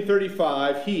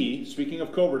 1535, he," speaking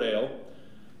of Coverdale,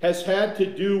 "has had to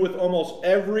do with almost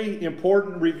every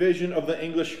important revision of the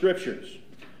English Scriptures.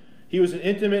 He was an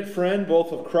intimate friend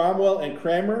both of Cromwell and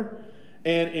Cranmer,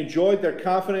 and enjoyed their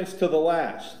confidence to the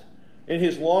last. In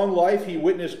his long life, he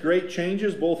witnessed great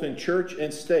changes both in church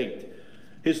and state.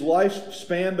 His life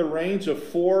spanned the reigns of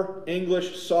 4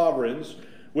 English sovereigns,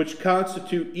 which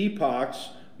constitute epochs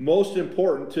most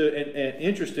important to and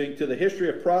interesting to the history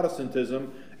of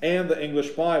Protestantism and the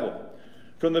English Bible.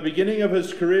 From the beginning of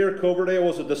his career, Coverdale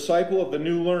was a disciple of the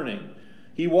new learning.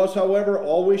 He was, however,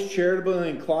 always charitably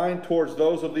inclined towards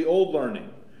those of the old learning.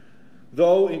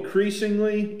 Though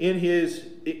increasingly in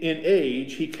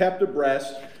age, he kept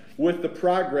abreast with the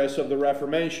progress of the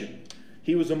Reformation.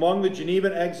 He was among the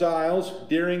Genevan exiles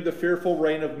during the fearful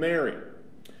reign of Mary.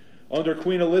 Under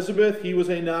Queen Elizabeth, he was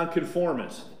a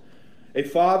nonconformist. A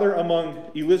father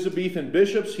among Elizabethan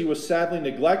bishops, he was sadly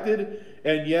neglected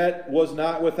and yet was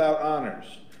not without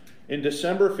honors. In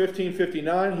December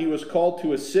 1559, he was called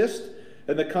to assist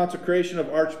in the consecration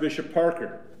of Archbishop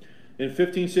Parker. In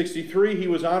 1563, he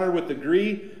was honored with the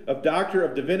degree of Doctor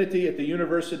of Divinity at the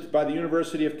University by the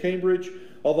University of Cambridge,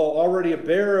 although already a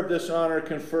bearer of this honor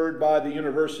conferred by the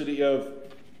University of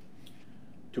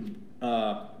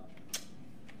I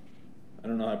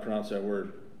don't know how to pronounce that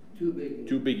word.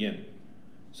 Tübingen.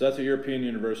 So that's a European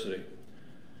university.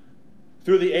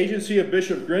 Through the agency of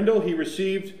Bishop Grindal, he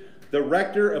received the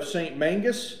rector of St.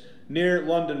 Mangus near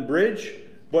London Bridge,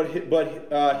 but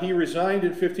he resigned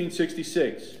in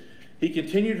 1566. He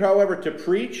continued, however, to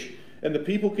preach, and the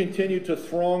people continued to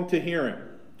throng to hear him.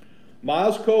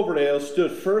 Miles Coverdale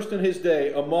stood first in his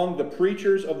day among the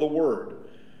preachers of the word.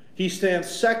 He stands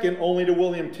second only to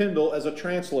William Tyndale as a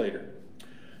translator.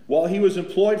 While he was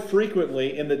employed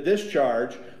frequently in the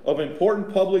discharge of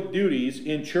important public duties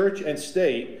in church and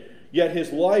state, yet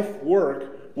his life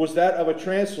work was that of a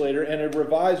translator and a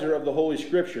reviser of the Holy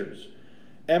Scriptures.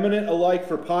 Eminent alike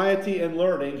for piety and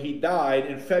learning, he died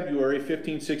in February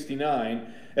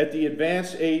 1569 at the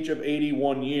advanced age of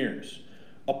 81 years.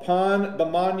 Upon the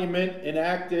monument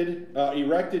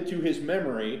erected to his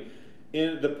memory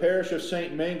in the parish of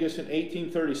St. Mangus in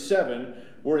 1837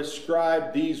 were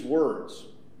inscribed these words.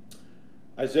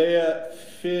 Isaiah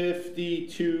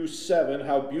 52:7,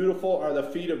 how beautiful are the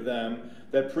feet of them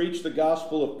that preach the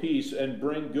gospel of peace and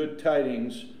bring good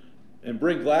tidings, and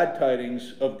bring glad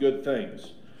tidings of good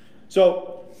things.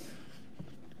 So,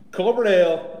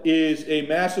 Coverdale is a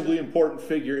massively important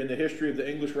figure in the history of the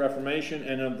English Reformation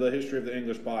and of the history of the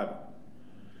English Bible.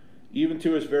 Even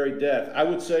to his very death. I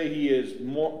would say he is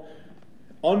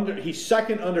he's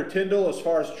second under Tyndale as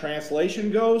far as translation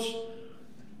goes,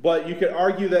 but you could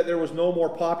argue that there was no more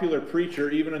popular preacher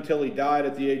even until he died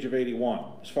at the age of 81,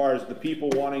 as far as the people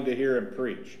wanting to hear him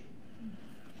preach.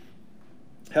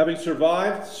 Having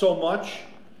survived so much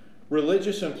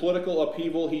religious and political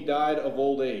upheaval, he died of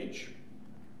old age.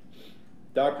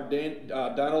 Dr.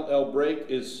 Donald L. Brake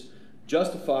is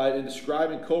justified in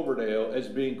describing Coverdale as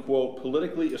being, quote,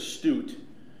 politically astute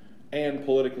and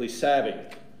politically savvy.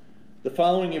 The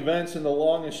following events in the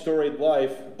long and storied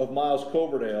life of Miles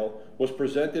Coverdale was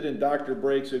presented in Dr.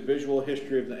 Brake's A Visual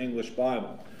History of the English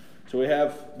Bible. So we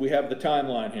have the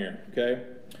timeline here, okay?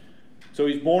 So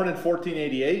he's born in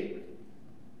 1488.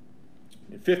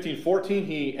 In 1514,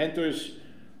 he enters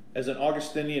as an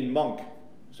Augustinian monk.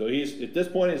 So at this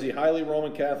point, is he highly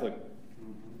Roman Catholic?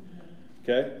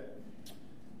 Okay?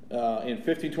 In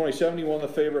 1527, he won the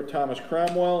favor of Thomas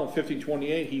Cromwell. In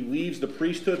 1528, he leaves the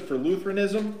priesthood for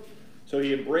Lutheranism. So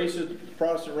he embraces the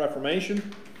Protestant Reformation.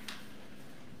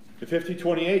 In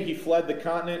 1528, he fled the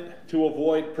continent to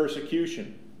avoid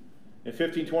persecution. In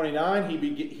 1529, he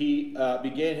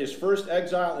began his first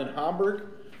exile in Hamburg,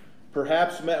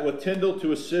 perhaps met with Tyndale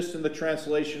to assist in the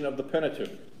translation of the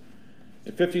Pentateuch.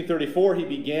 In 1534, he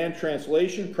began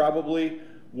translation, probably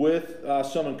with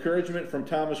some encouragement from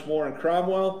Thomas More and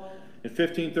Cromwell. In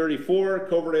 1534,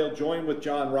 Coverdale joined with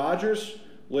John Rogers,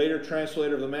 later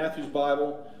translator of the Matthew's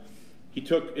Bible. In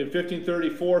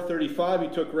 1534-35, he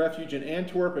took refuge in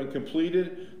Antwerp and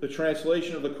completed the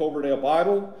translation of the Coverdale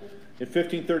Bible. In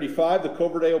 1535, the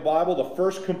Coverdale Bible, the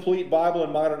first complete Bible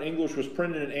in modern English, was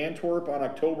printed in Antwerp on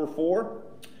October 4.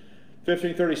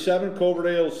 1537,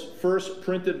 Coverdale's first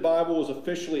printed Bible was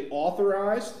officially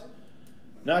authorized.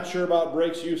 Not sure about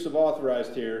Brake's use of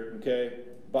authorized here, okay,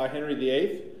 by Henry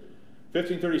VIII.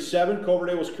 1537,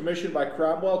 Coverdale was commissioned by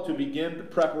Cromwell to begin the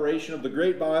preparation of the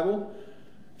Great Bible.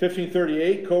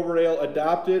 1538, Coverdale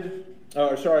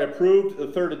approved the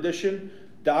third edition,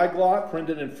 Diglot,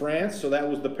 printed in France, so that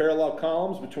was the parallel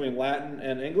columns between Latin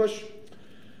and English.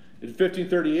 In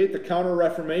 1538, the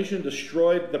Counter-Reformation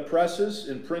destroyed the presses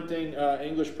in printing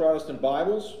English Protestant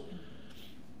Bibles.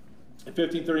 In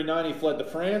 1539, he fled to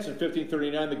France. In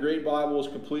 1539, the Great Bible was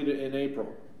completed in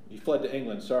April. He fled to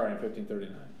England, in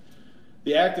 1539.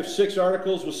 The Act of 6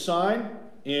 Articles was signed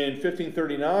in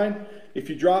 1539. If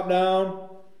you drop down,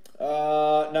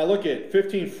 now look at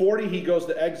 1540, he goes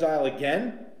to exile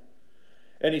again.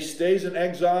 And he stays in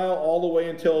exile all the way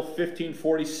until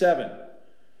 1547.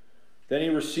 Then he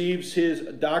receives his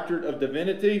Doctorate of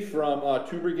Divinity from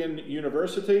Tübingen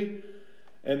University.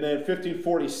 And then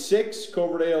 1546,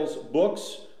 Coverdale's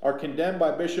books are condemned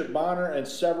by Bishop Bonner and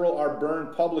several are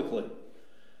burned publicly.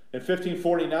 In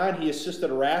 1549, he assisted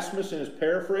Erasmus in his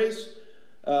paraphrase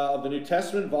of the New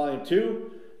Testament, Volume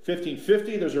 2.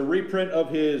 1550, there's a reprint of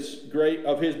his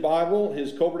Bible,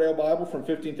 his Coverdale Bible from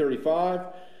 1535.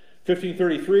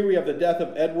 1533, we have the death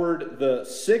of Edward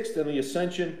VI and the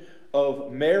ascension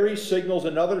of Mary signals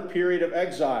another period of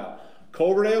exile.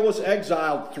 Coverdale was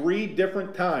exiled 3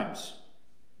 different times.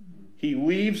 He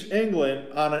leaves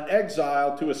England on an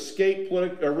exile to escape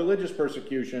religious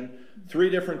persecution 3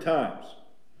 different times.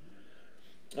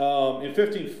 In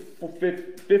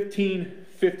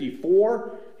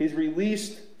 1554, he's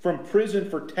released from prison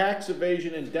for tax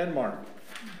evasion in Denmark.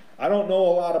 I don't know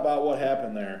a lot about what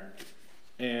happened there,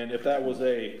 and if that was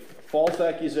a false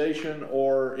accusation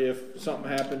or if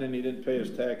something happened and he didn't pay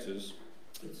his taxes.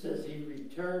 It says he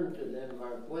returned to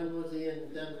Denmark. When was he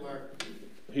in Denmark?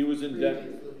 He was in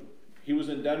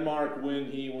Denmark when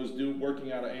he was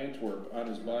working out of Antwerp on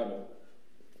his Bible.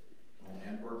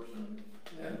 Antwerp's in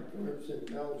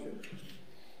Belgium.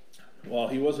 Well,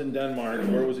 he was in Denmark.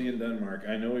 Where was he in Denmark?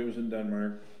 I know he was in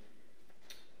Denmark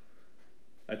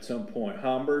at some point.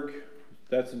 Hamburg,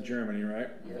 that's in Germany, right?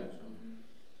 Yeah.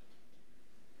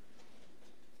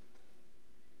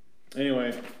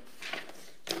 Anyway,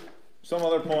 some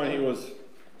other point, he was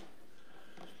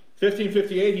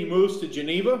 1558, he moves to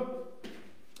Geneva,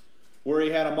 where he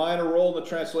had a minor role in the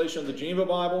translation of the Geneva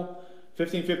Bible.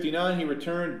 1559, he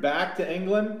returned back to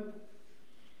England.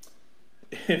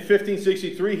 In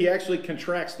 1563, he actually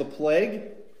contracts the plague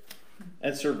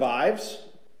and survives.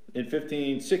 In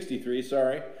 1563,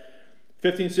 sorry.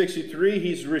 1563,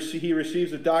 he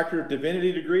receives a Doctor of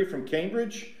Divinity degree from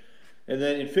Cambridge. And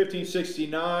then in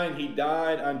 1569, he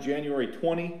died on January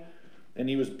 20, and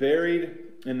he was buried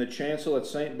in the chancel at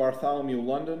St. Bartholomew,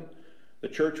 London. The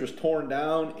church was torn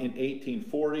down in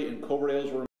 1840, and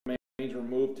Coverdale's remains were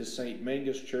moved to St.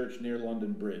 Mangus Church near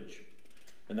London Bridge.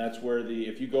 And that's where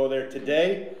if you go there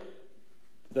today,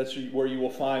 that's where you will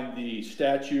find the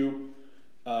statue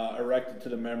erected to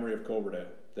the memory of Coverdale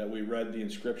that we read the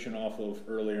inscription off of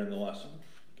earlier in the lesson.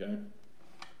 Okay?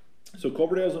 So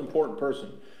Coverdale's an important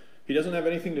person. He doesn't have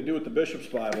anything to do with the Bishop's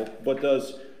Bible, but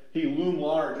does he loom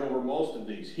large over most of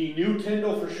these. He knew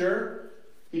Tyndale for sure.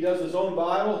 He does his own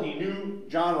Bible. He knew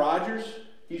John Rogers.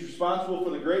 He's responsible for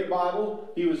the Great Bible.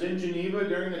 He was in Geneva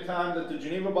during the time that the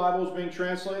Geneva Bible was being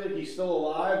translated. He's still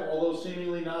alive, although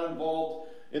seemingly not involved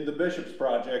in the Bishop's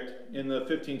Project in the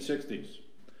 1560s.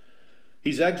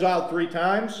 He's exiled 3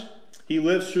 times. He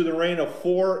lives through the reign of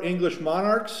 4 English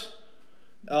monarchs.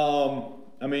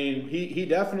 I mean, he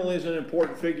definitely is an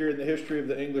important figure in the history of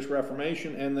the English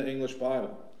Reformation and the English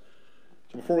Bible.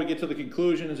 So before we get to the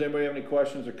conclusion, does anybody have any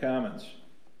questions or comments?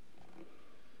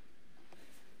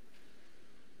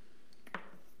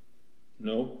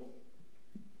 No?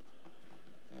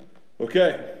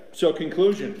 Okay, so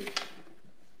conclusion.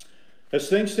 As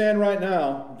things stand right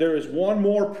now, there is one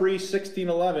more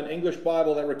pre-1611 English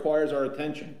Bible that requires our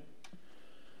attention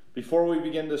before we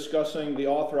begin discussing the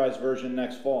authorized version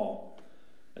next fall.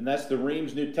 And that's the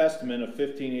Reims New Testament of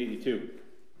 1582.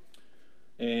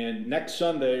 And next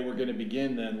Sunday, we're going to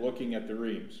begin then looking at the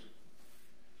Reims.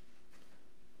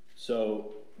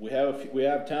 So we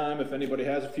have time, if anybody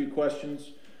has a few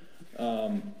questions,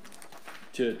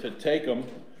 to take them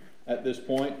at this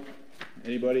point.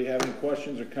 Anybody have any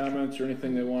questions or comments or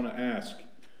anything they want to ask?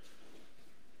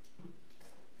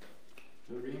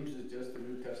 The Reims is just the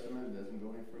New Testament, it doesn't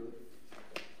go any further?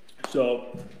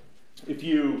 So,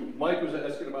 Mike was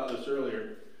asking about this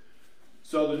earlier.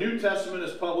 So the New Testament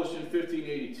is published in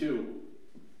 1582.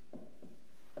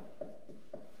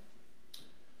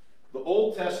 The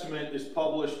Old Testament is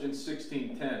published in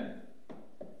 1610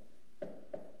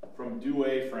 from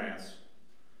Douai, France.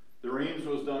 The Reims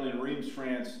was done in Reims,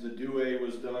 France. The Douai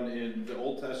was done the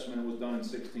Old Testament was done in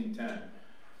 1610.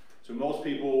 So most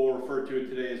people will refer to it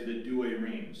today as the Douai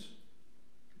Reims.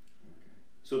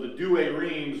 So the Douai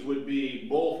Reims would be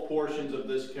both portions of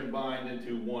this combined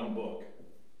into one book.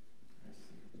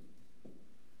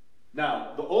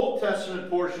 Now, the Old Testament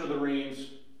portion of the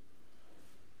Reims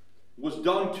was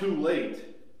done too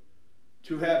late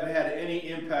to have had any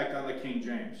impact on the King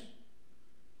James.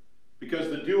 Because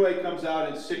the Douai comes out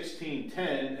in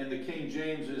 1610 and the King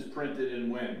James is printed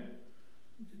in when?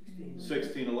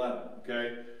 1611,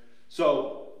 okay?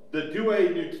 So the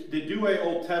Douai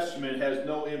Old Testament has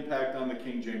no impact on the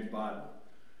King James Bible.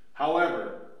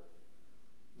 However,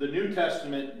 the New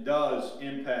Testament does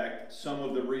impact some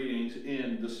of the readings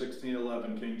in the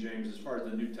 1611 King James as far as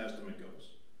the New Testament goes.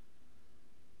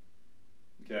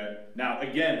 Okay? Now,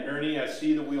 again, Ernie, I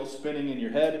see the wheel spinning in your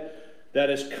head.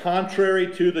 That is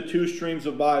contrary to the 2 streams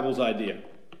of Bibles idea.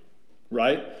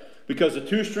 Right? Because the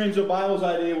 2 streams of Bibles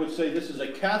idea would say this is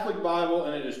a Catholic Bible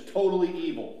and it is totally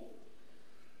evil.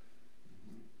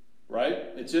 Right?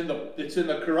 It's in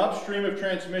the corrupt stream of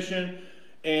transmission,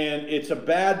 and it's a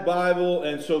bad Bible,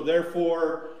 and so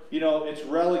therefore, it's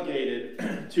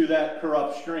relegated to that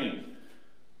corrupt stream.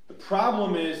 The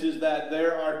problem is that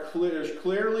there's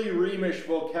clearly Rhemish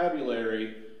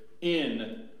vocabulary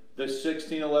in the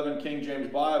 1611 King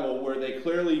James Bible where they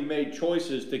clearly made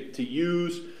choices to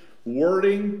use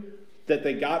wording that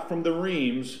they got from the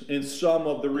Reims in some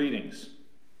of the readings.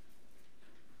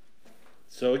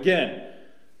 So again,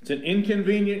 it's an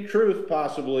inconvenient truth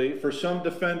possibly for some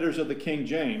defenders of the King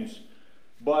James,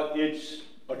 but it's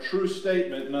a true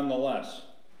statement nonetheless.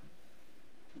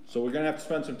 So we're going to have to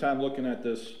spend some time looking at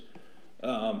this,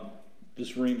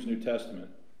 this Reims New Testament.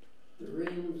 The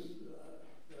Reims,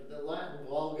 the Latin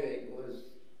Vulgate was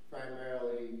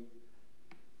primarily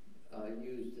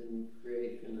used in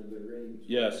creation of the Reims.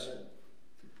 Yes.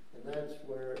 And that's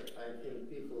where I think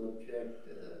people object,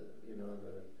 you know,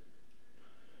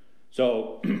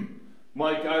 So,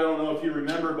 Mike, I don't know if you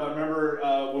remember, but remember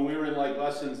when we were in like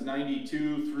lessons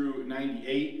 92 through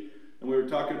 98, and we were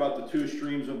talking about the two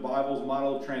streams of Bibles,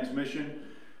 model of transmission,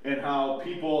 and how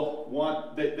people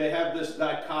want, they have this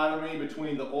dichotomy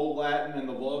between the Old Latin and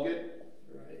the Vulgate.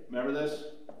 Right. Remember this?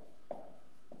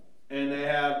 And they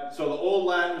have, so the Old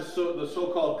Latin is the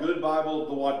so-called good Bible of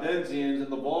the Waldensians,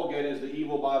 and the Vulgate is the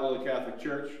evil Bible of the Catholic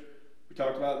Church. We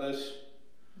talked about this,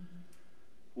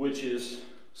 which is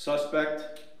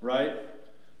suspect, right?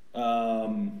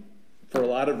 For a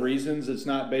lot of reasons. It's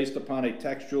not based upon a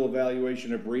textual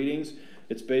evaluation of readings.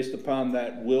 It's based upon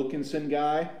that Wilkinson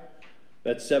guy,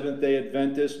 that Seventh-day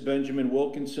Adventist Benjamin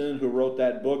Wilkinson, who wrote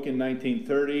that book in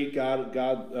 1930,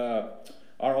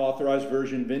 Our Authorized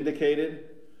Version Vindicated,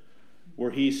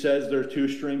 where he says there are two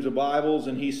streams of Bibles,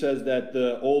 and he says that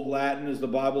the Old Latin is the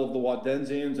Bible of the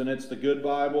Waldensians, and it's the good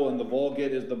Bible, and the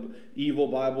Vulgate is the evil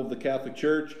Bible of the Catholic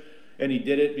Church. And he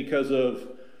did it because of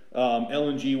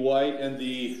Ellen G. White and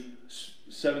the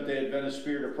Seventh-day Adventist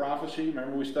Spirit of Prophecy.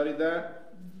 Remember we studied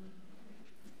that?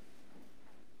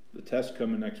 The test's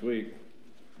coming next week.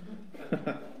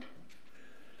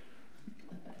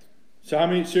 So how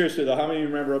many, seriously though, how many of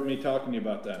you remember me talking to you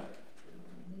about that?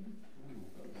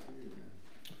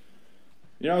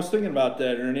 You know, I was thinking about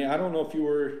that, Ernie. I don't know if you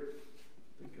were,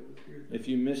 if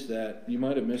you missed that. You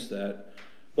might have missed that.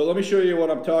 But let me show you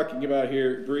what I'm talking about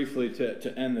here briefly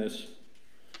to end this.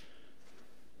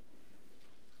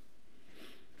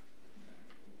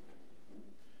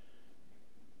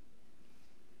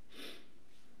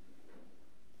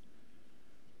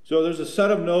 So there's a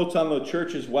set of notes on the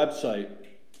church's website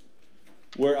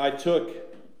where I took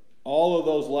all of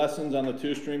those lessons on the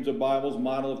two streams of Bibles,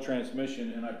 model of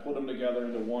transmission, and I put them together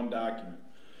into one document.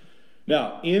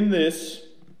 Now, in this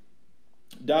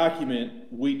document,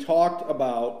 we talked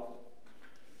about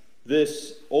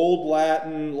this Old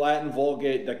Latin, Latin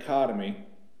Vulgate dichotomy,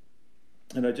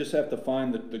 and I just have to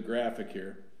find the graphic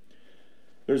here.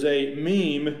 There's a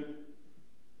meme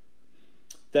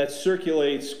that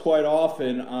circulates quite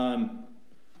often on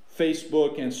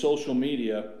Facebook and social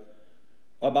media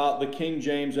about the King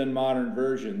James and modern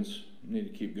versions. I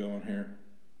need to keep going here.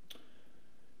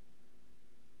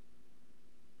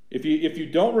 If you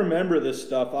don't remember this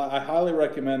stuff, I highly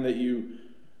recommend that you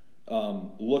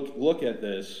look at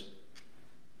this.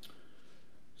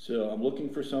 So I'm looking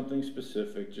for something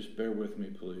specific. Just bear with me,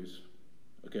 please.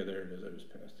 Okay, there it is. I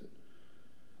just passed it.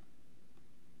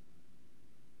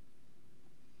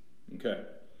 Okay.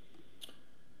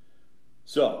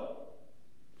 So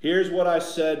here's what I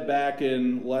said back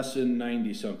in lesson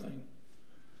 90-something.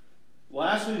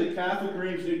 Lastly, the Catholic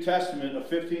Reims New Testament of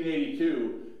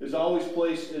 1582 is always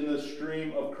placed in the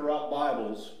stream of corrupt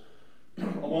Bibles,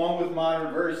 along with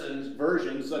modern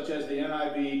versions such as the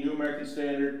NIV, New American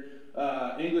Standard,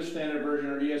 English Standard Version,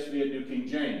 or ESV and New King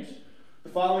James. The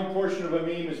following portion of a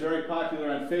meme is very popular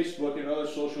on Facebook and other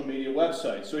social media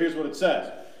websites. So here's what it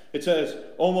says. It says,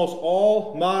 almost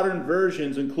all modern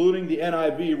versions, including the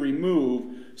NIV,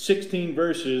 remove 16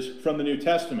 verses from the New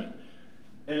Testament.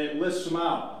 And it lists them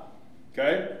out.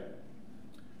 Okay?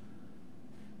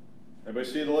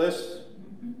 Everybody see the list?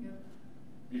 Yep.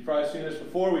 You've probably seen this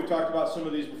before. We've talked about some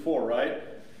of these before, right?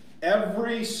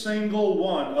 Every single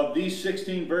one of these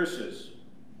 16 verses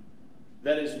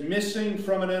that is missing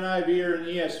from an NIV or an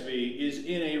ESV is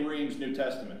in a Reims New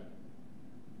Testament.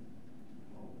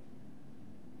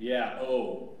 Yeah,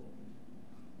 Not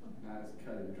as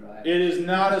cut and dry. It is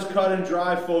not as cut and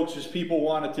dry, folks, as people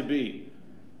want it to be.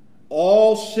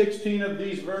 All 16 of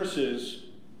these verses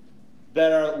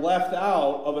that are left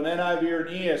out of an NIV or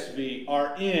an ESV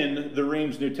are in the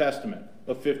Reims New Testament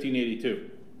of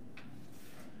 1582.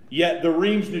 Yet the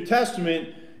Reims New Testament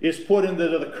is put into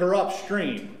the corrupt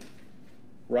stream,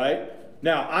 right?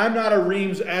 Now, I'm not a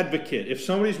Reims advocate. If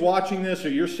somebody's watching this or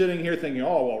you're sitting here thinking,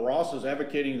 oh, well, Ross is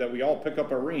advocating that we all pick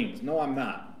up a Reims. No, I'm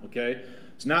not, okay?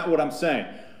 It's not what I'm saying.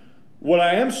 What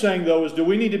I am saying, though, is do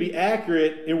we need to be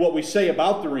accurate in what we say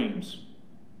about the Reims?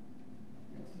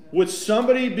 Would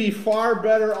somebody be far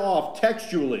better off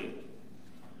textually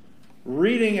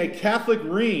reading a Catholic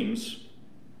Reims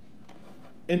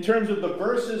in terms of the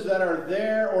verses that are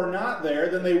there or not there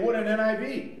than they would an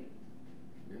NIV?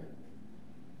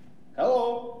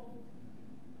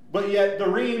 But yet the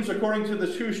reams, according to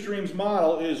the two streams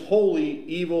model, is holy,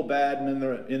 evil, bad, and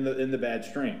in the bad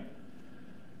stream.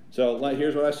 So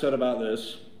here's what I said about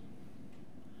this.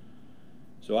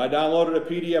 So I downloaded a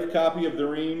PDF copy of the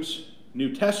Reams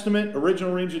New Testament,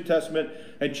 original Reams New Testament,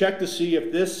 and checked to see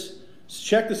if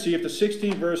the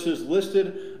 16 verses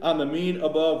listed on the mean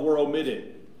above were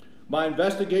omitted. My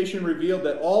investigation revealed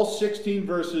that all 16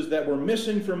 verses that were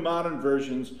missing from modern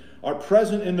versions are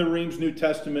present in the Reams New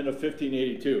Testament of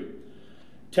 1582.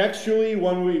 Textually,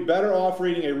 one would be better off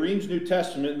reading a Reams New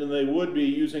Testament than they would be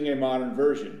using a modern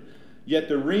version. Yet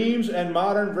the Reams and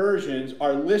modern versions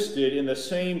are listed in the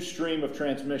same stream of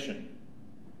transmission.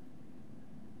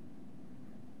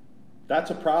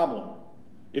 That's a problem.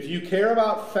 If you care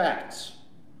about facts,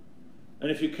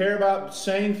 and if you care about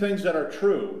saying things that are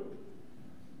true,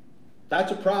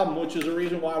 that's a problem, which is a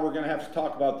reason why we're going to have to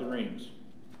talk about the Reams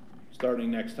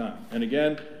starting next time. And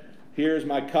again, here's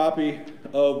my copy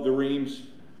of the Reams.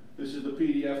 This is the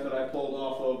PDF that I pulled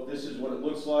off of. This is what it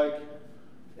looks like.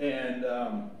 And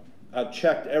I've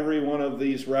checked every one of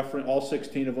these all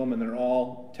 16 of them, and they're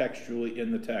all textually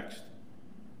in the text.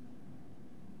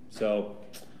 So,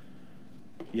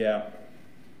 yeah,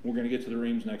 we're going to get to the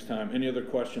Reams next time. Any other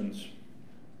questions?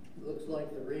 Looks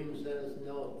like the Reams has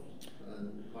notes,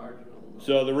 marginal notes.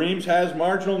 So the Reams has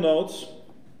marginal notes,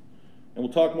 and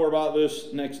we'll talk more about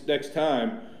this next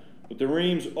time. But the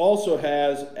Reams also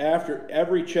has, after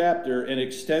every chapter, an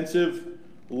extensive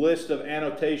list of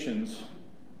annotations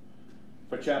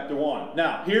for chapter 1.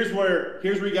 Now, here's where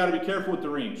you got to be careful with the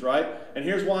Reams, right? And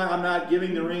here's why I'm not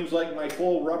giving the Reams like my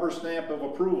full rubber stamp of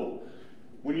approval.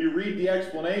 When you read the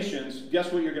explanations,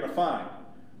 guess what you're going to find?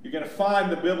 You're going to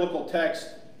find the biblical text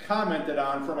commented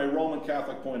on from a Roman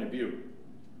Catholic point of view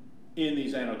in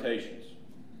these annotations.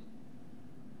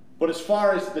 But as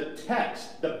far as the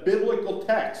text, the biblical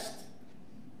text,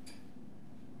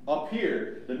 up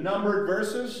here, the numbered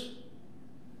verses,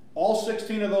 all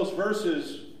 16 of those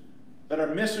verses that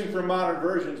are missing from modern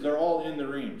versions, they're all in the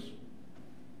Reams.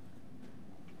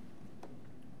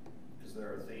 Is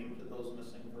there a theme to those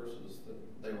missing verses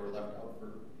that they were left out for?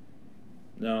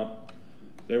 No.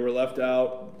 They were left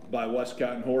out by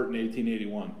Westcott and Hort in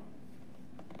 1881.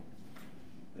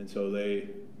 And so they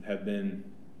have been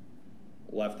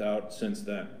left out since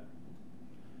then.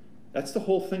 That's the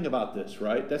whole thing about this,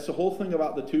 right? That's the whole thing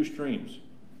about the two streams.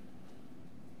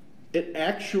 It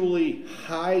actually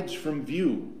hides from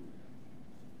view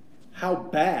how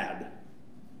bad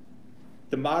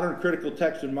the modern critical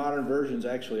text and modern versions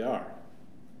actually are,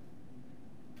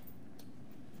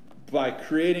 by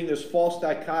creating this false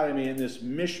dichotomy and this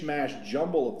mishmash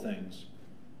jumble of things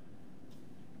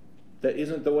that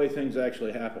isn't the way things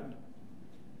actually happened.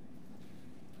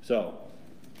 So,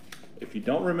 if you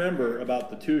don't remember about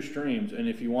the two streams, and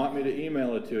if you want me to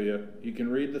email it to you, you can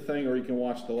read the thing or you can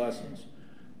watch the lessons,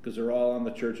 because they're all on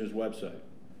the church's website.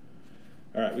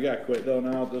 All right, we got to quit though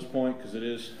now at this point, because it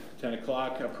is 10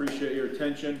 o'clock. I appreciate your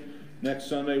attention. Next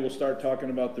Sunday, we'll start talking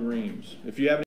about the Reams. If you have